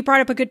 you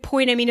brought up a good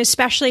point. I mean,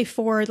 especially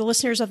for the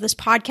listeners of this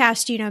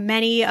podcast,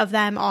 many of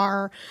them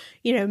are,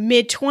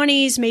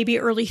 mid-20s, maybe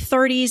early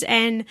 30s.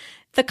 And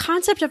the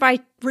concept of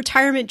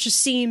retirement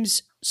just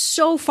seems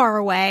so far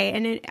away.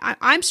 And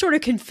I'm sort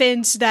of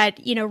convinced that,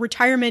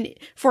 retirement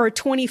for a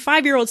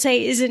 25-year-old,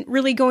 say, isn't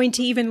really going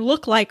to even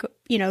look like,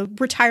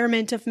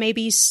 retirement of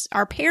maybe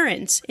our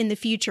parents in the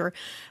future.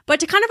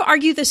 But to kind of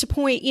argue this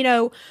point,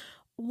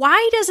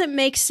 why does it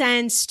make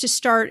sense to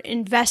start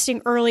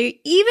investing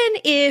early,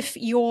 even if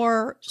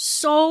you're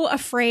so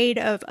afraid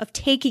of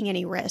taking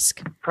any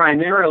risk?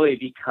 Primarily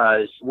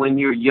because when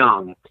you're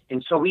young,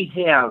 and so we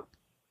have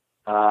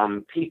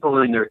people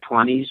in their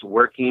 20s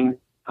working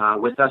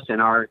with us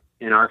in our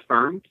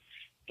firm,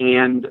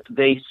 and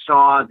they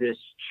saw this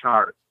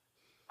chart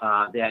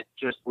that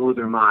just blew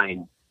their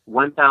mind.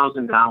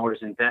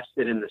 $1,000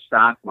 invested in the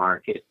stock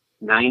market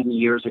 90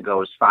 years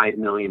ago is $5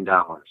 million.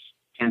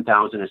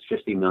 10,000 is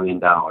 $50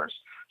 million.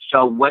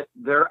 So what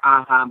their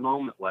aha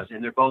moment was,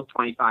 and they're both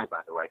 25,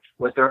 by the way,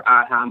 what their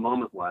aha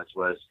moment was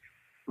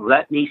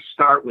let me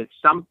start with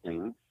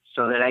something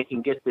so that I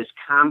can get this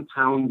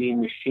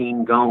compounding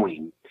machine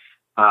going,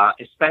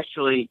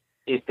 especially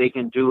if they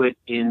can do it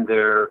in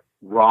their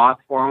Roth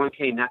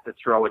 401k, not to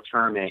throw a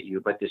term at you,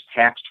 but this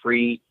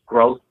tax-free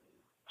growth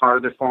part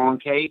of their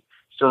 401k,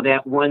 so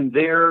that when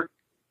their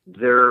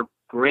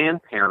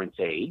grandparents'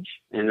 age,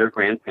 and their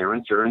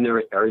grandparents are in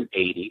their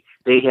 80,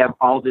 they have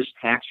all this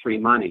tax-free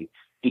money.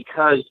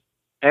 Because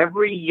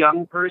every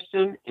young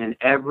person and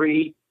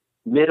every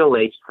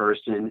middle-aged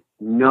person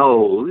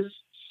knows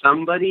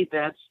somebody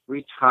that's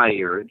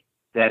retired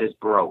that is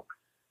broke.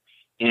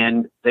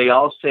 And they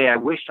all say, I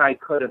wish I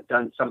could have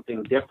done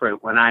something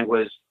different when I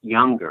was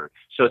younger.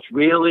 So it's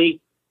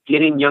really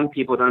getting young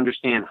people to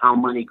understand how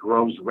money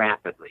grows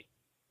rapidly,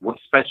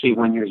 especially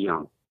when you're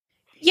young.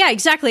 Yeah,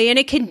 exactly. And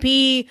it can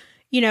be,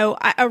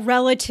 a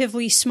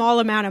relatively small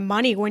amount of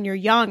money when you're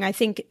young. I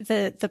think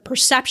the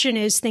perception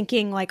is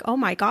thinking like, oh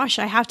my gosh,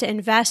 I have to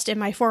invest in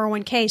my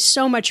 401k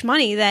so much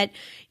money that,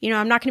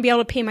 I'm not going to be able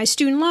to pay my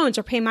student loans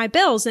or pay my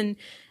bills. And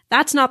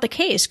that's not the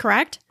case,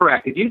 correct?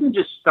 Correct. If you can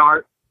just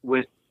start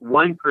with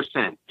 1%,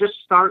 just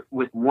start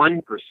with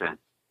 1%.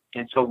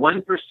 And so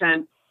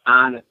 1%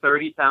 on a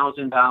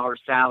 $30,000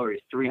 salary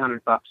is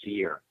 $300 a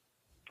year,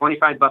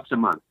 $25 a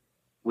month,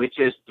 which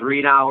is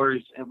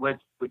 $3 with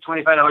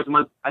 $25 a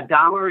month,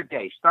 $1 a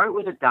day. Start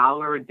with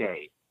 $1 a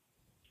day.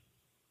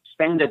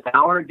 Spend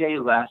 $1 a day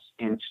less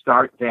and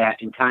start that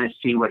and kind of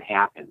see what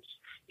happens.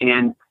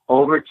 And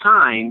over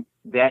time,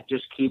 that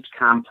just keeps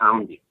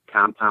compounding.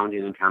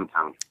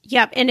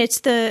 Yep. And it's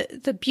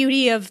the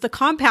beauty of the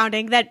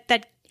compounding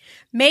that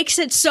makes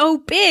it so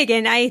big.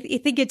 And I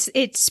think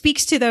it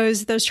speaks to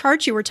those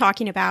charts you were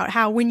talking about,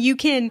 how when you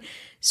can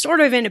sort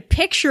of in a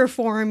picture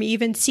form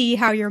even see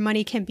how your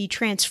money can be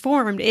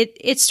transformed,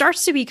 it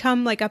starts to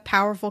become like a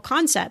powerful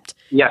concept.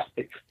 Yes,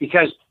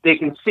 because they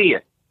can see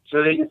it.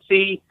 So the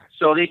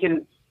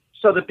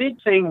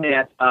big thing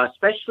that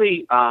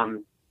especially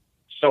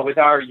so with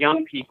our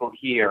young people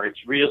here,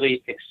 it's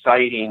really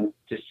exciting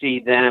to see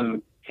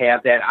them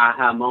have that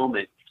aha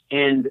moment.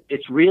 And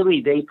it's really,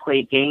 they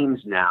play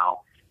games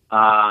now,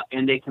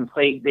 and they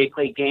play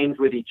games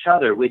with each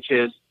other, which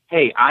is,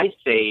 hey, I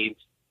saved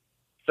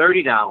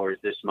 $30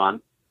 this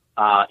month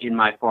in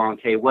my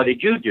 401k. What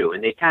did you do?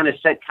 And they kind of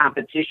set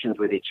competitions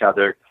with each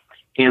other.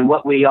 And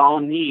what we all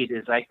need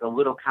is like a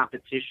little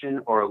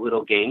competition or a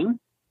little game.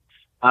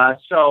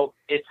 So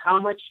it's how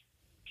much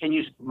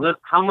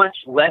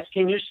less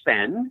can you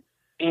spend,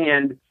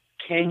 and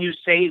can you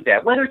save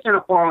that? Whether it's in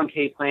a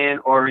 401k plan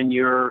or in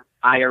your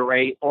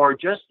IRA or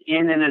just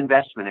in an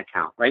investment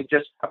account, right?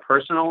 Just a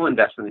personal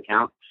investment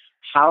account.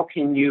 How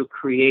can you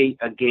create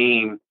a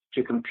game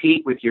to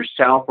compete with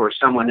yourself or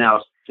someone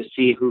else to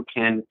see who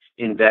can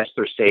invest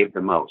or save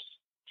the most?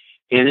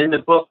 And in the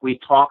book, we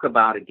talk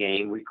about a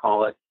game. We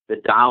call it the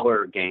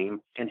dollar game,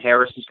 and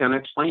Harris is going to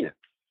explain it.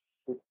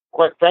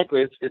 Quite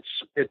frankly,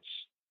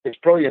 it's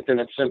brilliant in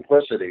its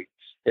simplicity.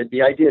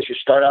 The idea is you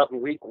start out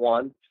in week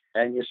 1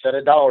 and you set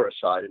 $1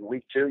 aside. In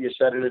week 2, you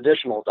set an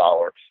additional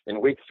 $1.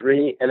 In week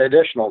 3, an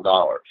additional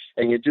 $1.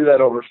 And you do that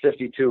over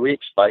 52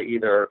 weeks by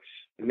either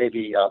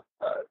maybe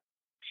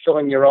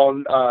filling your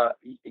own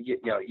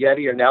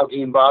Yeti or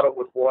Nalgene bottle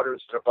with water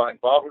instead of buying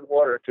bottled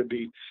water. It could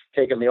be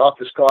taking the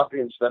office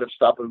coffee instead of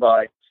stopping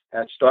by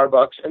at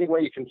Starbucks. Any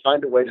way you can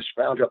find a way to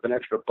scrounge up an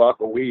extra $1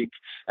 a week.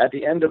 At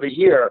the end of a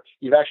year,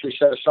 you've actually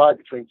set aside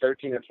between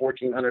 $1,300 and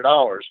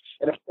 $1,400.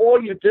 And if all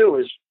you do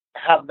is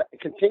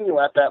continue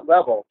at that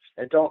level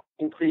and don't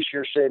increase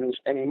your savings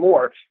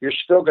anymore, you're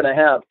still going to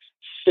have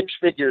 6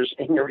 figures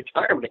in your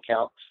retirement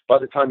account by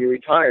the time you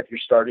retire if you're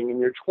starting in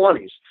your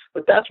 20s.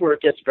 But that's where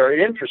it gets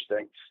very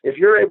interesting. If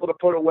you're able to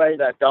put away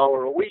that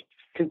 $1 a week,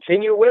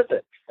 continue with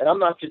it. And I'm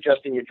not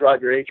suggesting you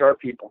drive your HR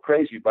people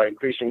crazy by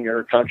increasing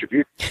your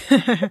contribution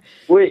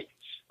week.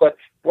 But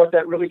what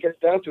that really gets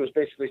down to is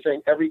basically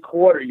saying every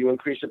quarter you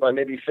increase it by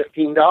maybe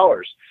 $15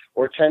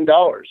 or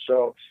 $10.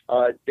 So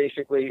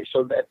basically,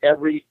 so that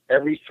every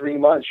 3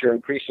 months you're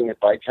increasing it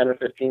by $10 or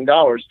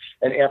 $15,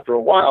 and after a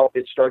while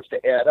it starts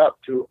to add up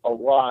to a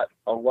lot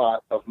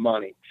of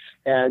money.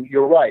 And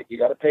you're right, you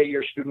got to pay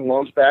your student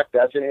loans back.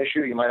 That's an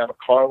issue. You might have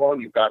a car loan.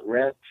 You've got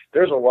rent.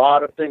 There's a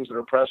lot of things that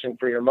are pressing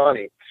for your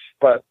money.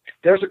 But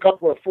there's a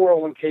couple of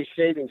 401k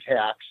savings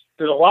hacks.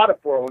 There's a lot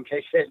of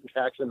 401k savings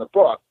hacks in the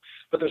book.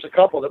 But there's a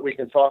couple that we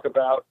can talk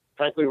about,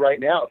 frankly, right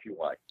now, if you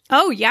like.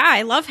 Oh, yeah.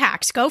 I love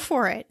hacks. Go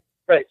for it.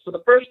 Right. So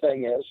the first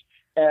thing is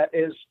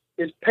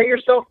pay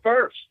yourself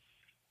first.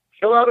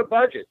 Fill out a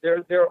budget.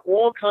 There are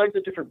all kinds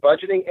of different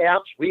budgeting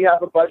apps. We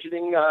have a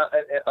budgeting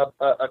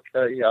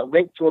a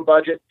link to a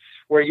budget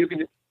where you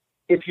can.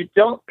 If you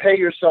don't pay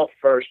yourself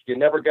first, you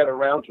never get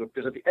around to it,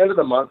 because at the end of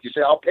the month, you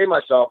say, I'll pay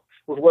myself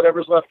with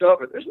whatever's left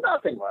over. There's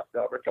nothing left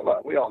over. Come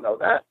on. We all know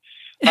that.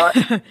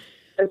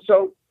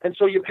 And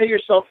so you pay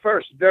yourself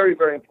first. Very,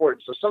 very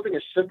important. So something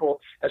as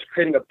simple as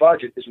creating a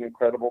budget is an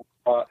incredible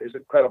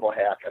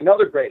hack.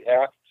 Another great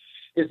hack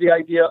is the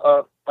idea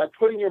of, by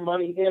putting your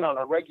money in on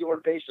a regular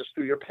basis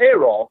through your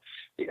payroll,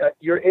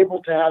 you're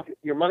able to have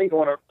your money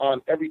going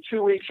on every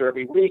 2 weeks or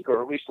every week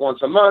or at least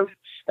once a month.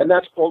 And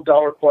that's called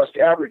dollar cost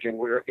averaging,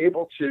 where you're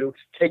able to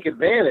take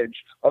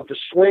advantage of the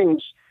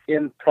swings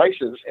in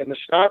prices in the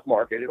stock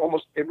market.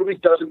 It really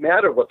doesn't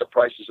matter what the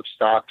prices of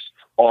stocks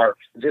are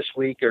this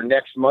week or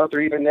next month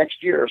or even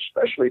next year,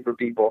 especially for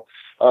people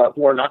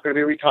who are not going to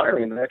be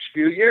retiring in the next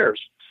few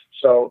years.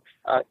 So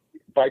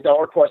by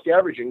dollar cost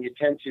averaging, you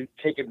tend to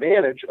take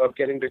advantage of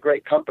getting the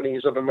great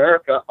companies of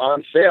America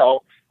on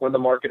sale when the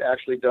market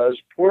actually does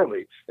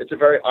poorly. It's a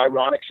very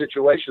ironic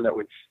situation that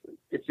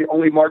it's the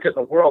only market in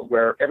the world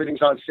where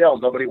everything's on sale.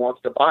 Nobody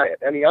wants to buy it.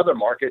 Any other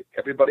market,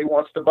 everybody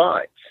wants to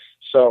buy.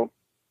 So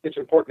it's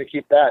important to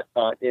keep that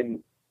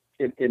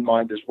in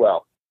mind as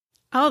well.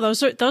 Oh,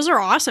 those are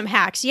awesome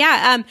hacks.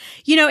 Yeah.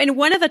 And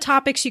one of the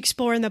topics you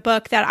explore in the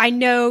book that I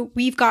know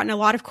we've gotten a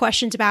lot of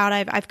questions about,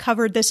 I've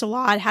covered this a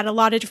lot, had a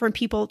lot of different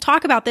people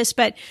talk about this,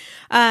 but,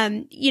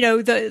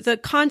 the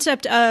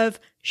concept of,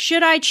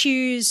 should I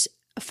choose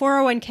a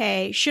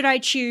 401k? Should I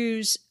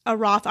choose a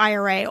Roth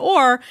IRA?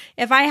 Or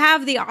if I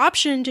have the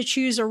option to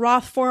choose a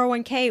Roth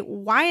 401k,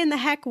 why in the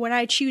heck would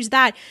I choose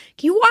that?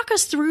 Can you walk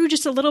us through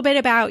just a little bit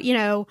about,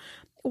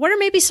 what are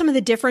maybe some of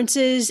the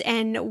differences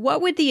and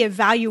what would the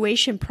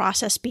evaluation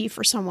process be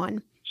for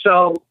someone?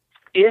 So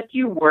if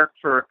you work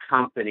for a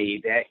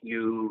company that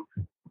you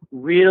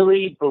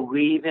really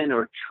believe in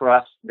or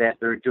trust that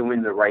they're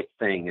doing the right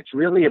thing, it's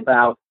really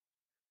about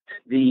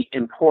the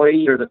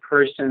employee or the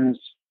person's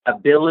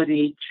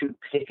ability to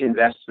pick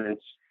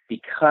investments,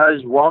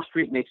 because Wall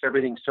Street makes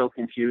everything so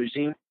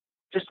confusing.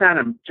 Just not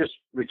just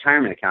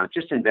retirement account,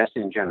 just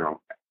investing in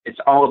general. It's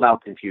all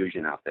about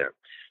confusion out there.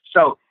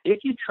 So if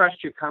you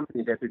trust your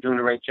company that they're doing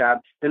the right job,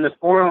 then the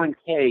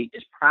 401k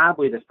is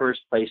probably the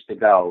first place to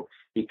go,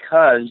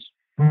 because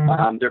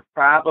they're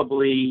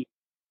probably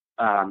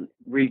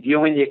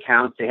reviewing the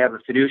accounts. They have a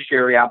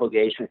fiduciary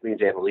obligation, which means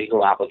they have a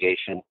legal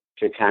obligation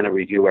to kind of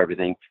review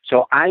everything.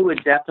 So I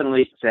would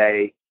definitely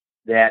say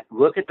that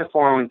look at the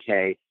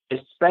 401k,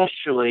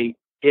 especially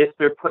if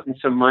they're putting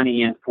some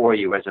money in for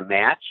you as a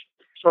match.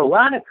 So a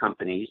lot of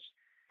companies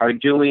are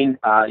doing,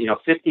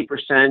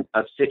 50%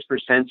 of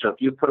 6%. So if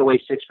you put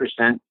away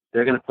 6%,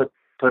 they're going to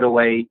put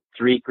away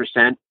 3%.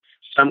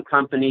 Some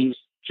companies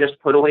just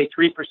put away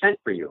 3%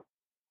 for you.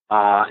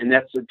 And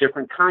that's a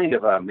different kind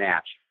of a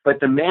match. But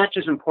the match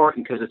is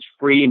important because it's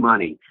free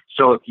money.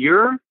 So if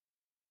your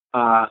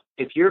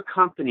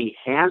company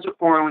has a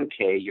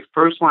 401k, you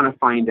first want to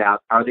find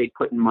out, are they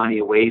putting money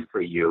away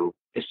for you?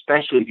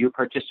 Especially if you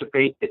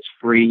participate, it's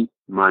free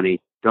money.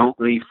 Don't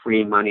leave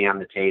free money on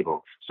the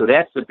table. So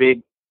that's the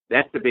big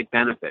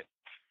benefit.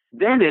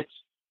 Then it's,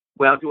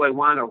 well, do I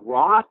want a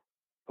Roth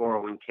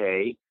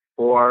 401k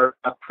or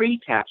a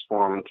pre-tax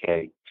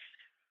 401k?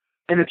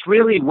 And it's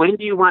really, when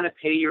do you want to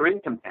pay your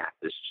income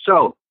taxes?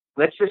 So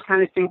let's just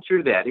kind of think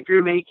through that. If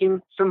you're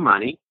making some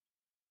money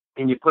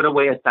and you put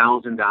away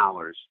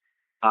 $1,000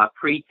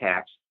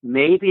 pre-tax,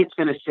 maybe it's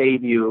going to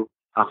save you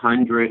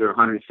 $100 or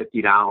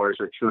 $150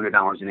 or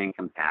 $200 in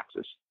income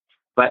taxes.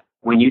 But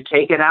when you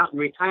take it out in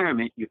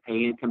retirement, you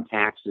pay income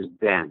taxes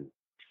then.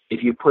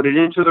 If you put it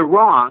into the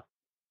Roth,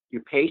 you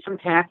pay some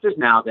taxes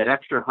now, that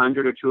extra $100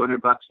 or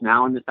 $200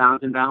 now in the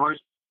 $1,000.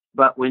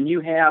 But when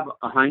you have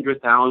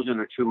 $100,000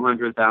 or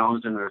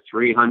 $200,000 or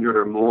 $300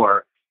 or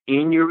more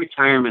in your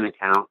retirement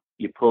account,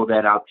 you pull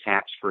that out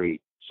tax-free.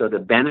 So the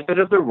benefit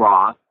of the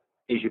Roth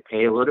is you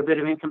pay a little bit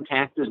of income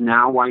taxes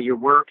now while you're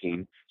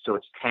working. So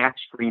it's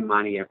tax-free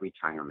money at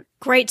retirement.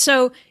 Great.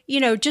 So,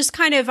 just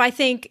kind of, I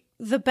think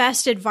the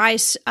best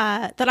advice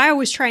that I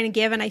always try to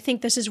give, and I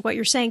think this is what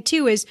you're saying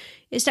too, is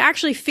to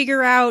actually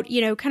figure out,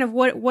 kind of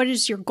what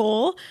is your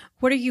goal?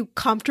 What are you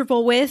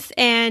comfortable with?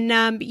 And,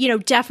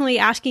 definitely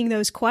asking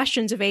those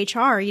questions of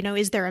HR,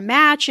 is there a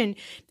match? And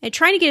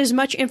trying to get as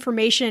much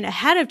information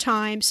ahead of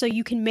time so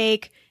you can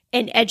make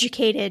an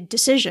educated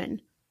decision.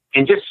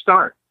 And just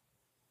start.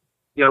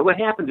 What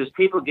happens is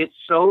people get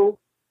so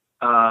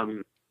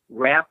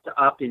wrapped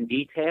up in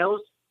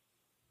details.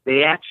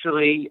 They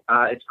actually,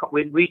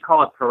 we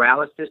call it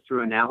paralysis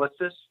through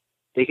analysis.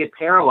 They get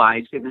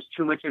paralyzed because there's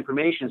too much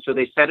information, so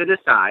they set it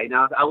aside.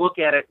 Now, I'll look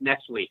at it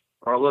next week,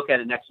 or I'll look at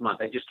it next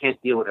month. I just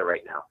can't deal with it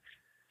right now.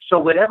 So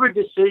whatever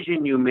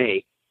decision you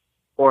make,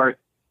 or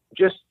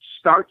just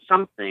start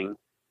something,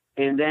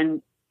 and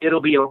then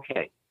it'll be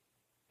okay.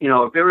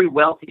 A very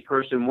wealthy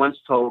person once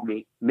told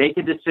me, make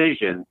a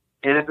decision,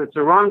 and if it's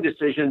a wrong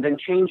decision, then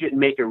change it and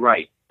make it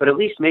right. But at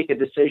least make a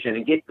decision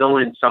and get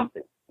going in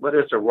something. Whether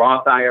it's a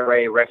Roth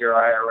IRA, regular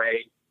IRA,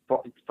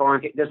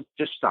 foreign,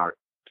 just start,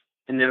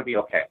 and then it'll be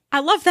okay. I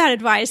love that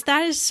advice.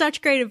 That is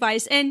such great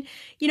advice. And,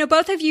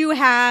 both of you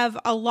have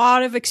a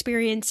lot of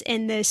experience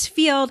in this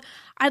field.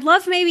 I'd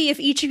love maybe if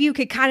each of you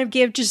could kind of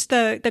give just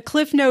the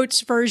Cliff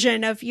Notes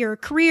version of your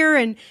career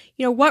and,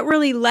 what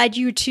really led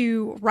you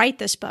to write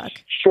this book.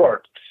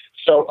 Sure.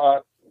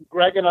 So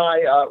Greg and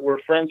I were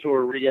friends who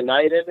were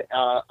reunited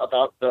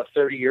about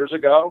 30 years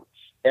ago.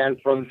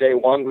 And from day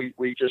one,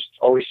 we just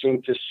always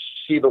seemed to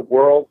see the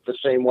world the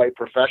same way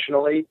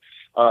professionally.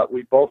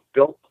 We both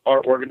built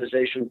our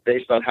organization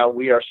based on how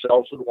we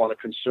ourselves would want to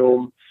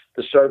consume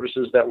the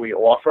services that we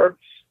offer.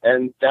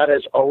 And that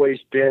has always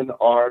been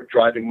our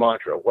driving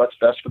mantra. What's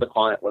best for the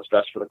client? What's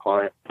best for the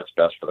client? What's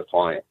best for the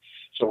client?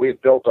 So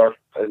we've built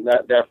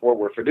therefore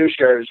we're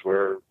fiduciaries,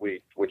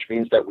 which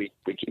means that we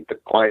keep the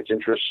client's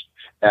interests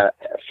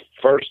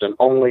first and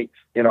only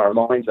in our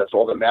minds. That's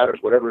all that matters.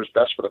 Whatever is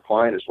best for the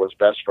client is what's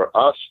best for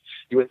us.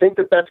 You would think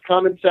that that's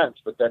common sense,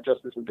 but that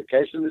just isn't the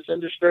case in this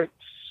industry.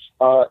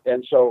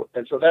 And so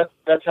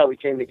that's how we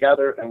came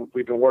together, and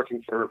we've been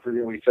working for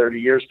nearly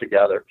 30 years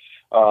together,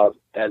 and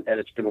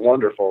it's been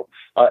wonderful.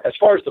 As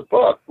far as the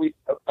book,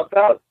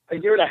 about a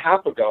year and a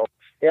half ago,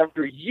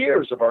 after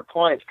years of our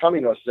clients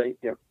coming to us saying,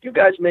 you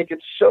guys make it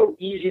so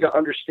easy to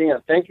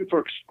understand. Thank you for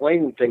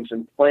explaining things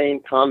in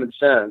plain common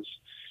sense.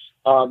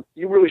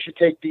 You really should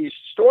take these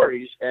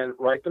stories and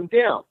write them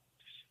down.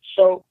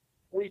 So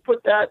we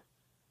put that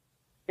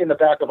in the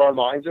back of our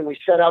minds, and we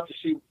set out to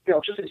see,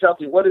 just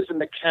exactly what is in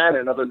the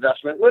canon of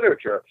investment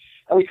literature.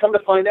 And we come to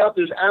find out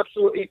there's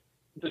absolutely,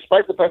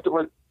 despite the fact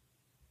that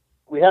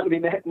we happen to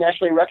be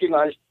nationally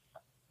recognized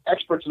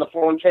experts in the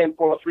 401k and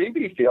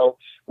 403b field,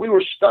 we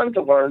were stunned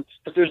to learn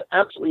that there's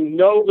absolutely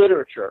no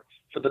literature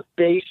for the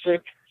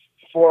basic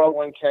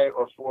 401k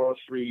or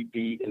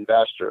 403b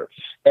investor.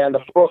 And the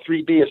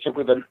 403b is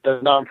simply the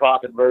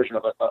nonprofit version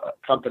of a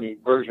company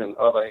version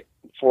of a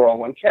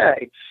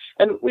 401k.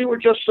 And we were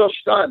just so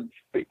stunned.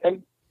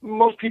 And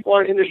most people in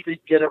our industry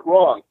get it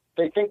wrong.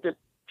 They think that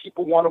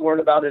people want to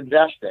learn about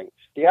investing.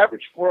 The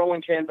average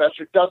 401k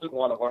investor doesn't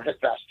want to learn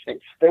investing.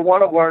 They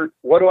want to learn,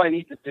 what do I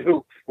need to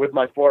do with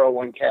my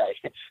 401k?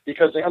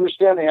 Because they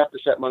understand they have to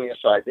set money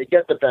aside. They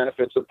get the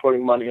benefits of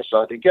putting money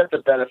aside. They get the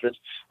benefits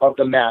of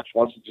the match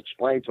once it's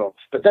explained to them.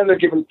 But then they're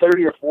given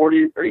 30 or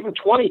 40 or even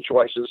 20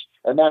 choices,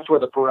 and that's where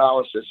the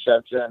paralysis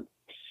sets in.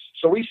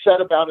 So we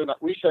set about it.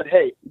 We said,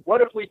 hey,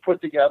 what if we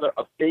put together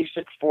a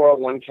basic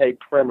 401k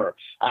primer,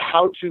 a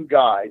how-to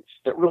guide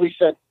that really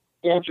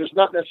answers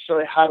not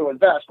necessarily how to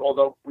invest,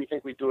 although we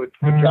think we do a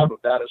good job of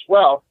that as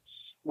well.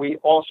 We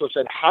also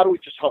said, how do we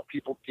just help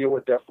people deal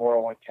with their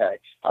 401k?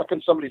 How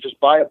can somebody just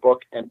buy a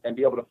book and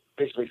be able to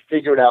basically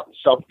figure it out and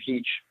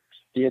self-teach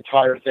the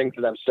entire thing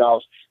for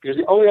themselves? Because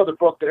the only other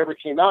book that ever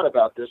came out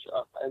about this,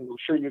 and I'm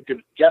sure you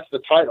could guess the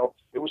title,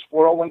 it was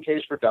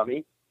 401ks for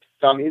Dummies,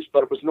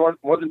 but it was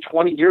more than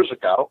 20 years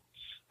ago,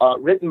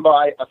 written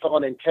by a fellow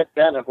named Ted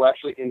Bennett, who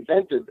actually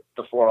invented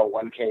the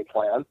 401k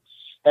plan.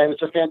 And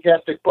it's a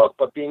fantastic book,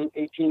 but being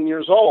 18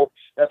 years old,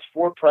 that's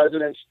 4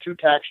 presidents, 2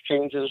 tax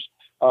changes,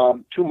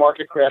 2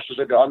 market crashes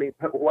ago. I mean,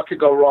 what could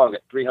go wrong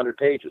at 300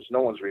 pages?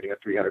 No one's reading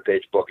a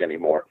 300-page book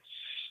anymore.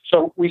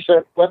 So we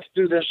said, let's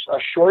do this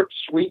short,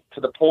 sweet,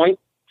 to the point,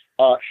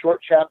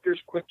 short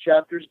chapters, quick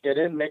chapters, get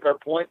in, make our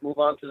point, move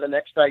on to the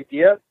next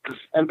idea.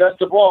 And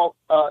best of all,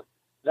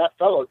 that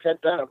fellow,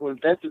 Ted Bennett, who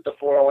invented the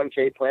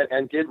 401k plan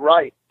and did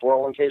write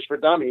 401ks for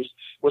Dummies,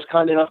 was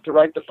kind enough to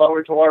write the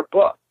forward to our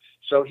book.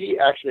 So he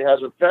actually has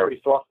a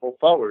very thoughtful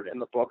forward in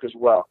the book as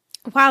well.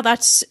 Wow,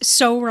 that's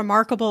so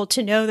remarkable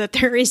to know that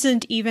there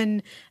isn't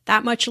even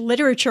that much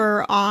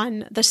literature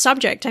on the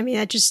subject. I mean,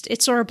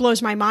 it sort of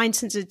blows my mind,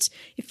 since it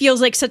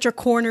feels like such a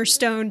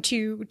cornerstone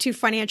to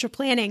financial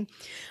planning.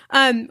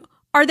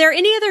 Are there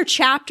any other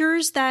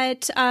chapters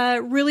that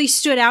really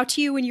stood out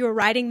to you when you were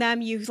writing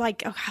them? You've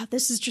like, oh, wow,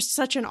 this is just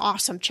such an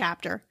awesome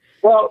chapter.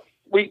 Well,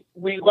 we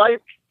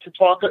like to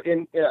talk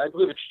in, I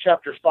believe it's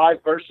chapter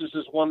 5 verses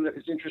is one that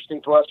is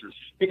interesting to us,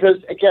 because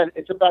again,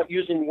 it's about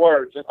using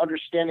words and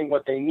understanding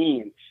what they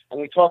mean. And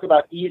we talk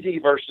about easy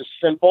versus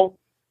simple.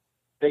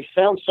 They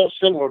sound so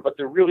similar, but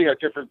they really are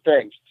different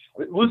things.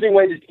 Losing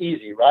weight is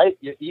easy, right?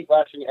 You eat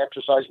less and you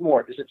exercise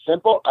more. Is it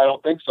simple? I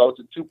don't think so. It's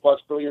a $2+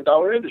 billion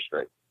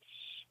industry.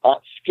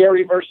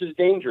 Scary versus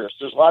dangerous.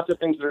 There's lots of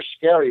things that are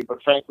scary,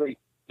 but frankly,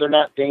 they're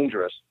not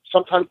dangerous.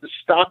 Sometimes the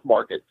stock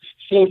market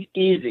seems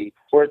easy,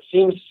 or it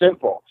seems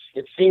simple.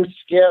 It seems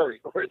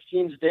scary, or it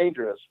seems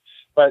dangerous.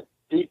 But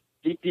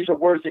these are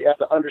words that you have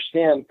to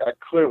understand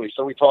clearly.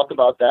 So we talk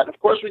about that. Of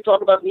course, we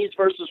talk about needs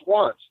versus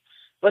wants.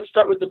 Let's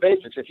start with the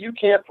basics. If you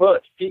can't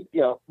put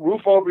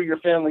roof over your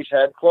family's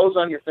head, clothes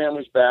on your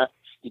family's back,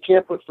 you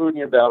can't put food in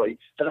your belly,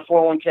 then a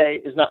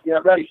 401k you're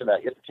not ready for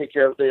that. You have to take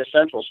care of the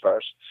essentials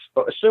first.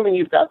 But assuming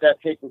you've got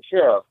that taken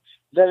care of,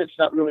 then it's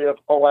not really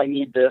oh, I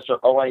need this or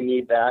oh, I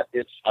need that.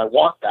 It's I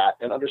want that,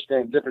 and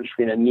understand the difference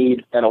between a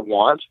need and a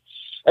want.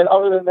 And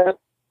other than that,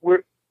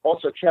 we're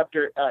also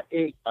chapter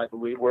 8, I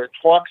believe, where it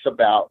talks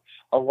about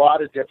a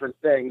lot of different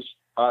things,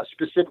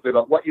 specifically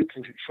about what you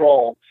can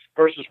control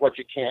versus what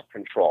you can't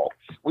control.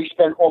 We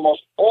spend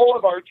almost all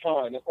of our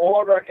time and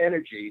all of our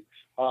energy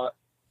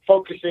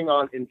focusing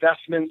on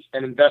investments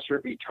and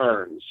investment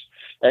returns.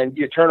 And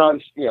you turn on,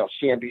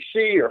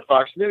 CNBC or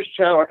Fox News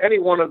Channel or any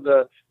one of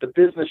the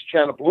business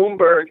channel,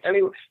 Bloomberg,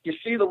 you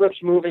see the lips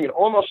moving. It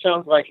almost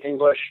sounds like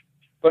English,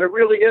 but it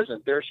really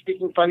isn't. They're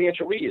speaking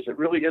financialese. It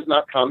really is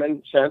not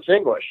common sense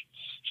English.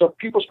 So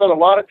people spend a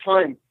lot of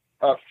time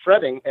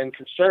fretting and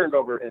concerned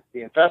over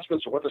the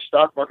investments or what the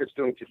stock market's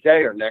doing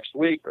today or next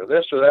week or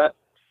this or that.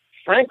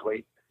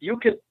 Frankly,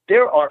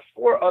 there are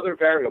 4 other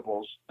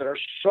variables that are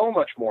so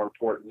much more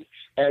important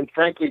and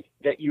frankly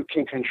that you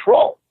can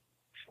control.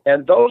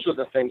 And those are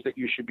the things that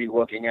you should be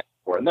looking at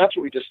for. And that's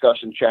what we discuss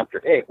in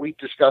chapter 8. We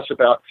discuss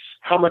about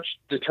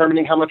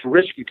determining how much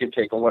risk you can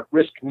take and what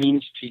risk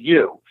means to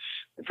you.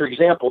 For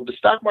example, the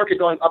stock market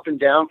going up and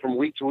down from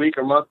week to week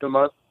or month to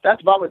month,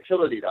 that's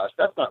volatility to us.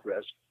 That's not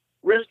risk.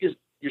 Risk is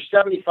you're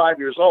 75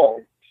 years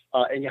old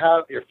and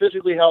you're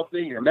physically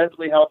healthy, you're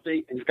mentally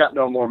healthy, and you've got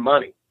no more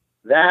money.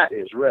 That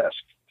is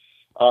risk.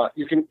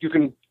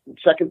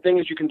 Second thing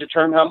is you can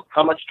determine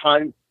how much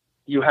time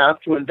you have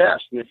to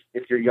invest. And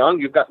if you're young,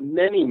 you've got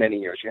many, many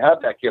years. You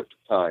have that gift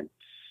of time.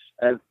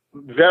 And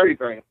very,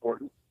 very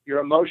important, your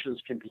emotions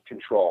can be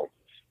controlled.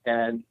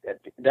 And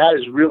that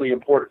is really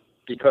important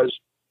because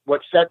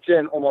what sets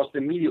in almost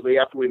immediately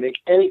after we make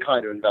any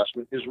kind of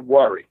investment is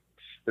worry.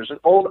 There's an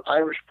old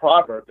Irish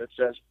proverb that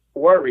says,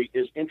 worry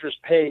is interest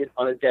paid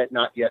on a debt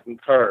not yet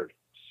incurred.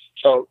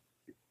 So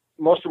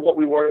most of what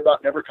we worry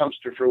about never comes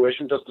to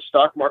fruition. Does the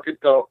stock market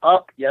go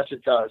up? Yes,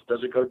 it does.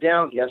 Does it go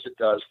down? Yes, it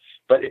does.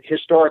 But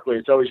historically,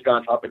 it's always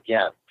gone up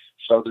again.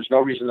 So there's no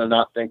reason to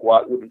not think,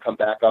 well, it wouldn't come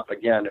back up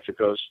again if it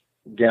goes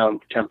down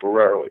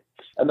temporarily.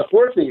 And the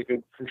fourth thing you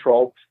can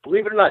control,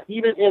 believe it or not,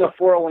 even in a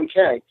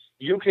 401k,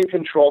 you can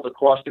control the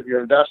cost of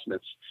your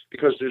investments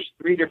because there's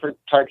three different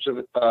types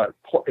of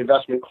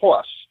investment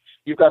costs.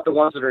 You've got the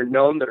ones that are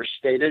known, that are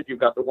stated. You've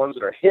got the ones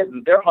that are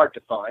hidden. They're hard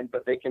to find,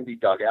 but they can be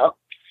dug out.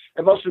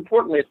 And most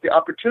importantly, it's the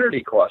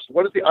opportunity cost.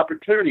 What is the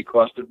opportunity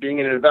cost of being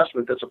in an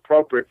investment that's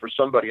appropriate for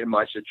somebody in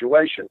my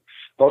situation?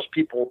 Most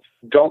people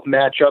don't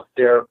match up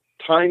their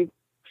time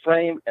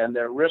frame and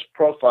their risk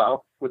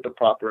profile with the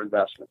proper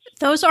investments.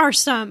 Those are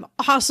some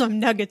awesome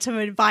nuggets of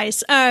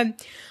advice.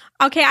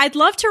 Okay, I'd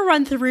love to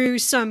run through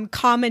some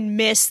common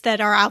myths that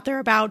are out there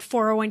about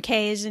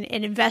 401ks and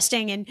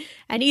investing and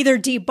either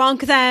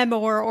debunk them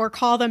or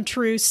call them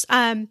truths.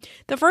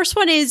 The first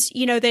one is,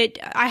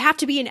 that I have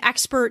to be an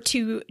expert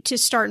to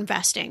start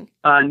investing.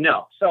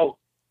 No. So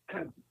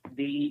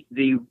the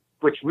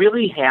what's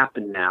really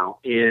happened now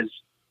is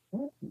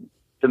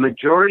the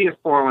majority of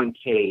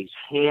 401ks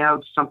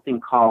have something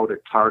called a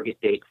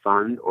target date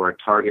fund or a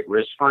target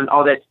risk fund.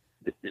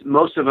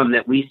 Most of them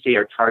that we see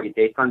are target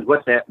date funds.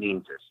 What that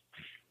means is,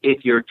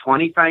 if you're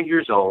 25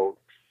 years old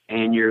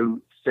and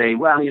you say,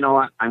 well, you know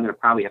what, I'm going to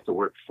probably have to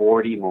work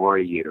 40 more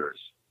years.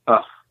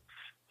 Ugh.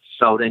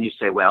 So then you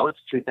say, well, it's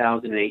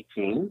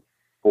 2018.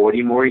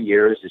 40 more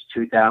years is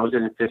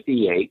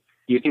 2058.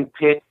 You can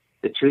pick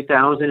the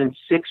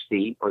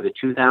 2060 or the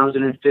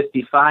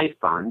 2055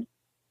 fund,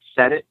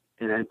 set it,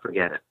 and then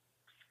forget it.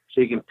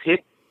 So you can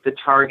pick the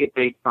target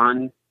date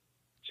fund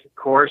to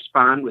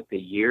correspond with the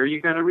year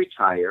you're going to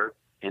retire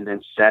and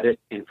then set it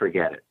and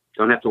forget it.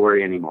 Don't have to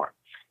worry anymore.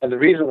 And the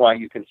reason why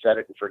you can set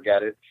it and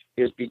forget it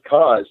is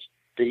because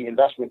the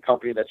investment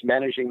company that's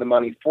managing the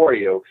money for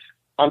you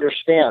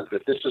understands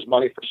that this is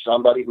money for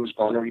somebody who's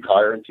going to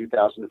retire in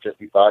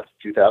 2055 to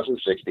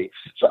 2060.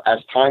 So as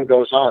time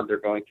goes on, they're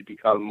going to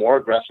become more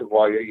aggressive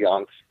while you're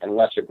young and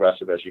less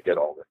aggressive as you get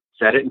older.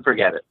 Set it and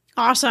forget it.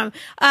 Awesome.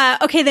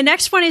 Okay, the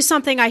next one is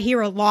something I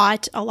hear a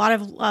lot. A lot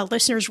of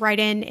listeners write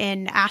in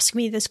and ask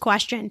me this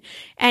question.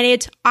 And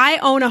it's, I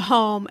own a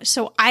home,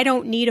 so I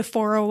don't need a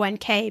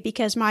 401k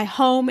because my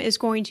home is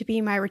going to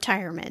be my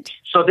retirement.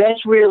 So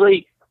that's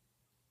really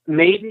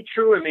maybe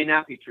true or may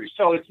not be true.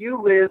 So if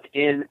you live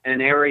in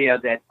an area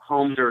that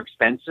homes are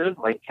expensive,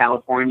 like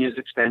California is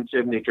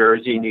expensive, New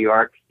Jersey, New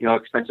York,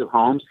 expensive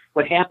homes,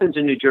 what happens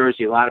in New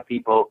Jersey, a lot of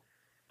people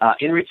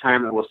in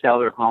retirement will sell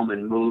their home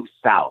and move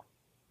south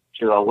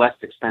to a less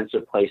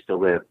expensive place to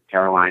live,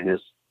 Carolinas,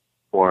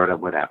 Florida,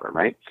 whatever,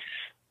 right?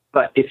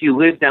 But if you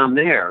live down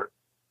there,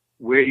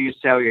 where do you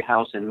sell your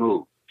house and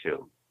move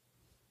to?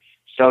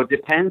 So it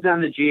depends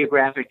on the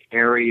geographic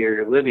area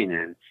you're living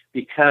in,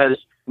 because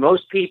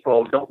most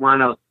people don't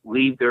want to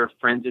leave their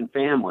friends and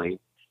family.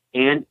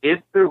 And if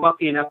they're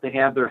lucky enough to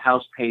have their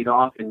house paid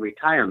off in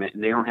retirement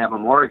and they don't have a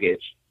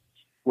mortgage,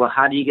 well,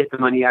 how do you get the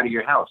money out of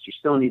your house? You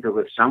still need to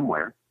live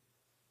somewhere.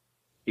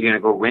 You're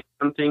going to go rent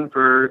something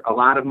for a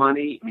lot of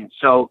money. I mean,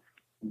 so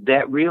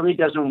that really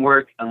doesn't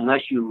work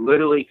unless you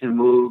literally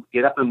can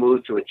get up and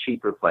move to a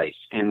cheaper place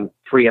and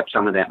free up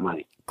some of that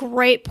money.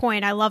 Great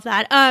point. I love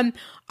that.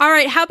 All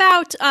right. How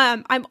about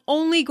I'm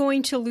only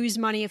going to lose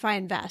money if I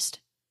invest?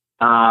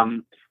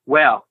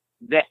 Well,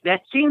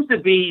 that seems to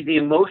be the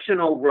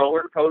emotional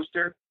roller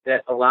coaster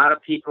that a lot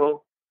of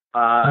people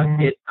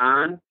get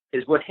on.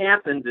 Is what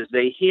happens is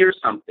they hear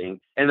something,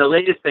 and the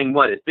latest thing,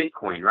 what is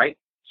Bitcoin, right?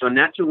 So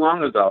not too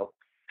long ago,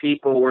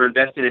 people were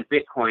investing in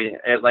Bitcoin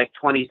at like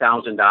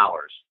 $20,000.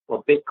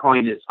 Well,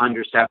 Bitcoin is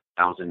under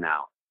 $7,000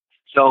 now.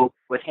 So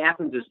what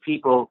happens is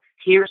people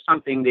hear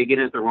something, they get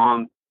it at the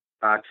wrong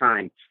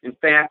time. In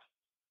fact,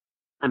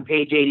 on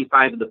page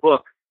 85 of the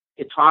book,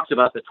 it talks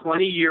about the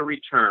 20-year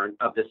return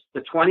of this.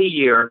 The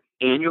 20-year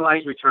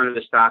annualized return of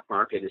the stock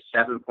market is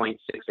 7.68%.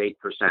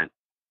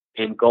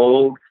 In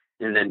gold,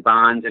 and then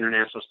bonds,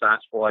 international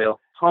stocks, oil.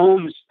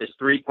 Homes is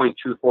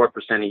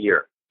 3.24% a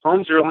year.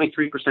 Homes are only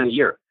 3% a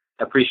year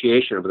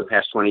appreciation over the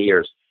past 20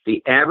 years.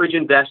 The average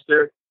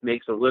investor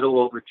makes a little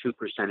over 2%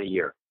 a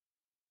year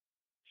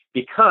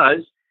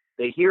because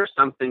they hear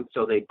something,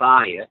 so they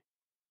buy it.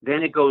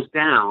 Then it goes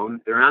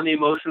down. They're on the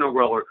emotional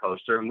roller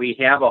coaster, and we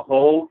have a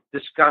whole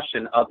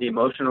discussion of the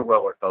emotional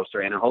roller coaster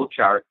and a whole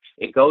chart.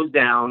 It goes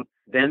down,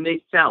 then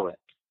they sell it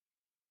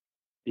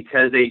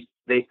because they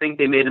think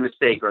they made a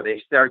mistake or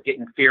they start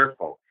getting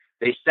fearful.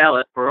 They sell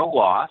it for a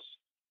loss.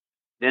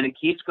 Then it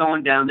keeps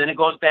going down. Then it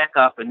goes back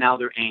up, and now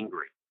they're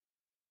angry.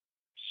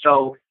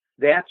 So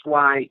that's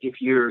why if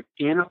you're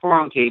in a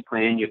 401k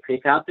plan, you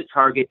pick out the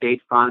target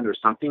date fund or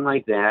something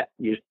like that.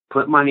 You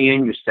put money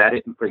in, you set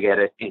it and forget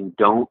it, and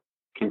don't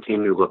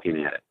continue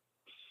looking at it.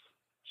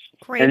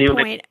 Great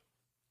point.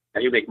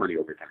 You make money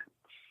over time.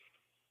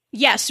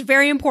 Yes,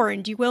 very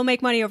important. You will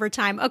make money over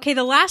time. Okay,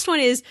 the last one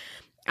is,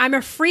 I'm a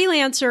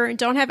freelancer and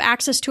don't have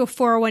access to a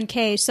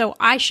 401k, so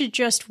I should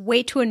just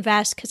wait to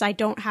invest because I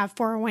don't have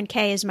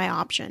 401k as my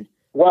option.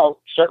 Well,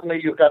 certainly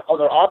you've got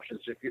other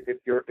options. If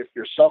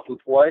you're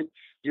self-employed,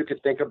 you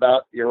could think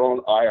about your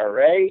own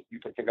IRA. You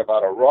can think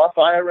about a Roth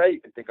IRA.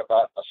 You can think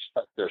about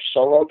there's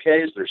solo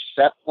Ks. There's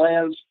SEP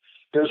plans.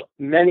 There's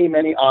many,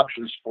 many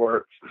options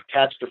for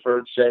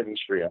tax-deferred savings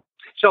for you.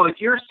 So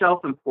if you're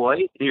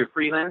self-employed and you're a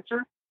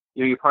freelancer,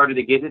 you're part of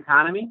the gig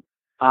economy,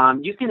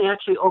 you can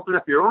actually open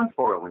up your own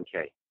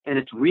 401k, and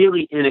it's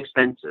really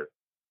inexpensive.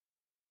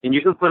 And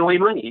you can put away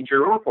money into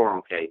your own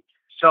 401k.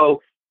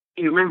 So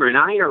you remember an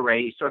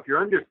IRA, so if you're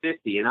under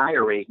 50, an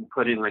IRA you can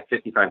put in like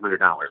 $5,500,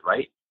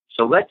 right?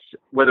 So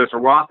whether it's a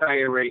Roth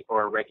IRA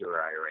or a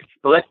regular IRA.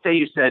 But let's say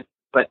you said,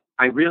 but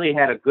I really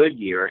had a good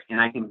year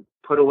and I can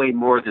put away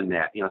more than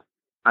that.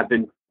 I've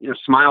been,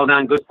 smiled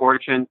on, good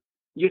fortune.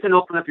 You can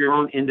open up your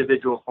own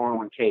individual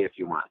 401k if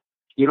you want.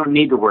 You don't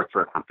need to work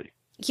for a company.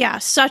 Yeah,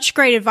 such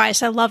great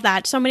advice. I love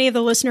that. So many of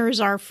the listeners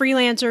are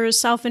freelancers,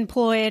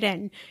 self-employed,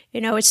 and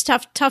it's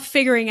tough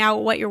figuring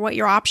out what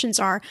your options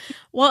are.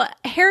 Well,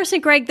 Harris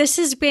and Greg, this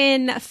has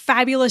been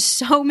fabulous.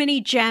 So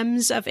many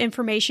gems of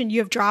information you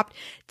have dropped.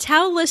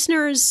 Tell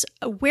listeners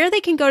where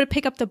they can go to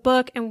pick up the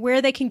book and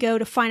where they can go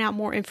to find out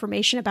more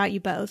information about you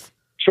both.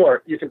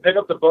 Sure. You can pick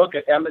up the book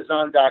at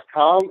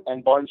Amazon.com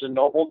and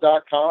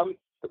BarnesandNoble.com.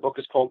 The book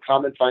is called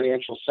Common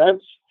Financial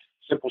Sense: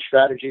 Simple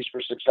Strategies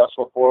for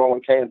Successful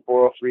 401k and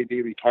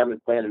 403b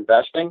Retirement Plan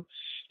Investing.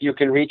 You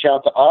can reach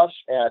out to us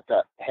at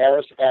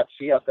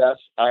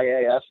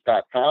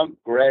harris@cfsias.com,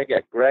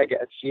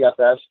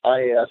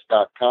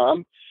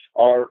 greg@cfsias.com.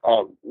 Our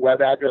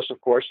web address,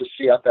 of course, is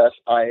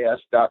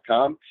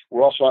cfsias.com.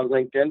 We're also on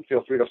LinkedIn.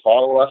 Feel free to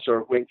follow us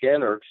or link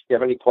in, or if you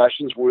have any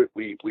questions, we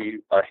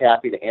are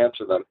happy to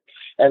answer them.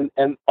 And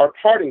our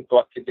parting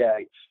thought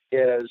today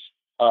is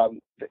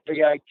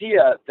the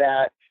idea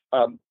that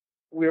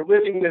we're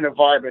living in an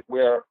environment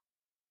where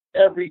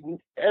every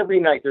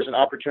night there's an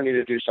opportunity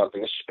to do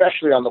something,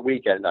 especially on the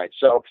weekend night.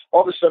 So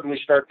all of a sudden we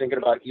start thinking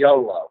about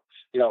YOLO.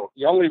 You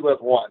only live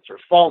once, or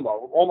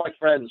FOMO. All my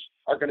friends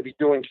are going to be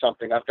doing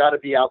something. I've got to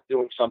be out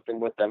doing something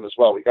with them as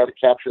well. We got to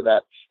capture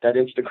that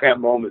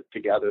Instagram moment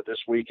together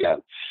this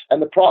weekend.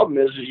 And the problem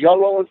is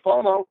YOLO and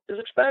FOMO is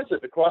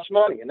expensive. It costs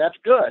money, and that's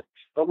good.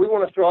 But we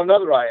want to throw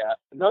another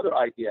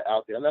idea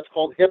out there, and that's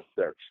called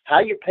hipster. How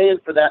are you paying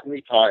for that in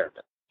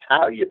retirement?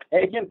 How are you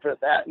paying for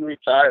that in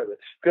retirement?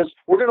 Because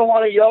we're going to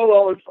want a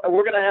YOLO, and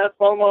we're going to have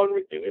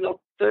FOMO,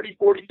 30,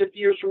 40, 50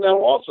 years from now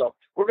also.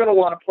 We're going to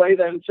want to play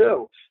them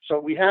too. So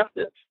we have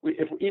to,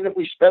 even if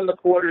we spend the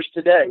quarters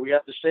today, we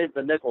have to save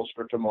the nickels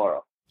for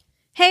tomorrow.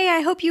 Hey,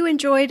 I hope you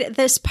enjoyed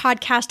this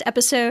podcast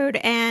episode,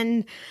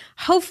 and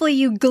hopefully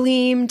you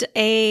gleaned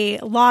a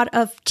lot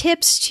of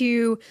tips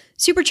to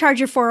supercharge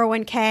your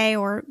 401k,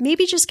 or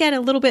maybe just get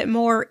a little bit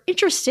more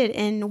interested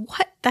in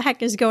what the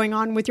heck is going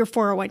on with your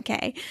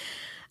 401k.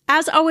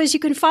 As always, you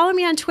can follow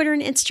me on Twitter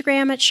and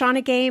Instagram at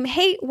Shannah Game.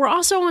 Hey, we're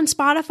also on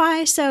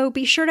Spotify, so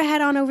be sure to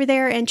head on over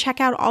there and check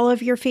out all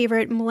of your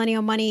favorite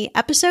Millennial Money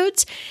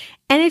episodes.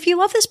 And if you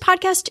love this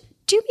podcast,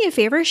 do me a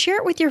favor, share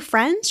it with your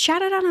friends,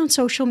 shout it out on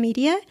social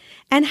media,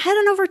 and head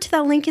on over to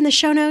the link in the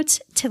show notes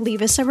to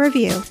leave us a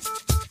review.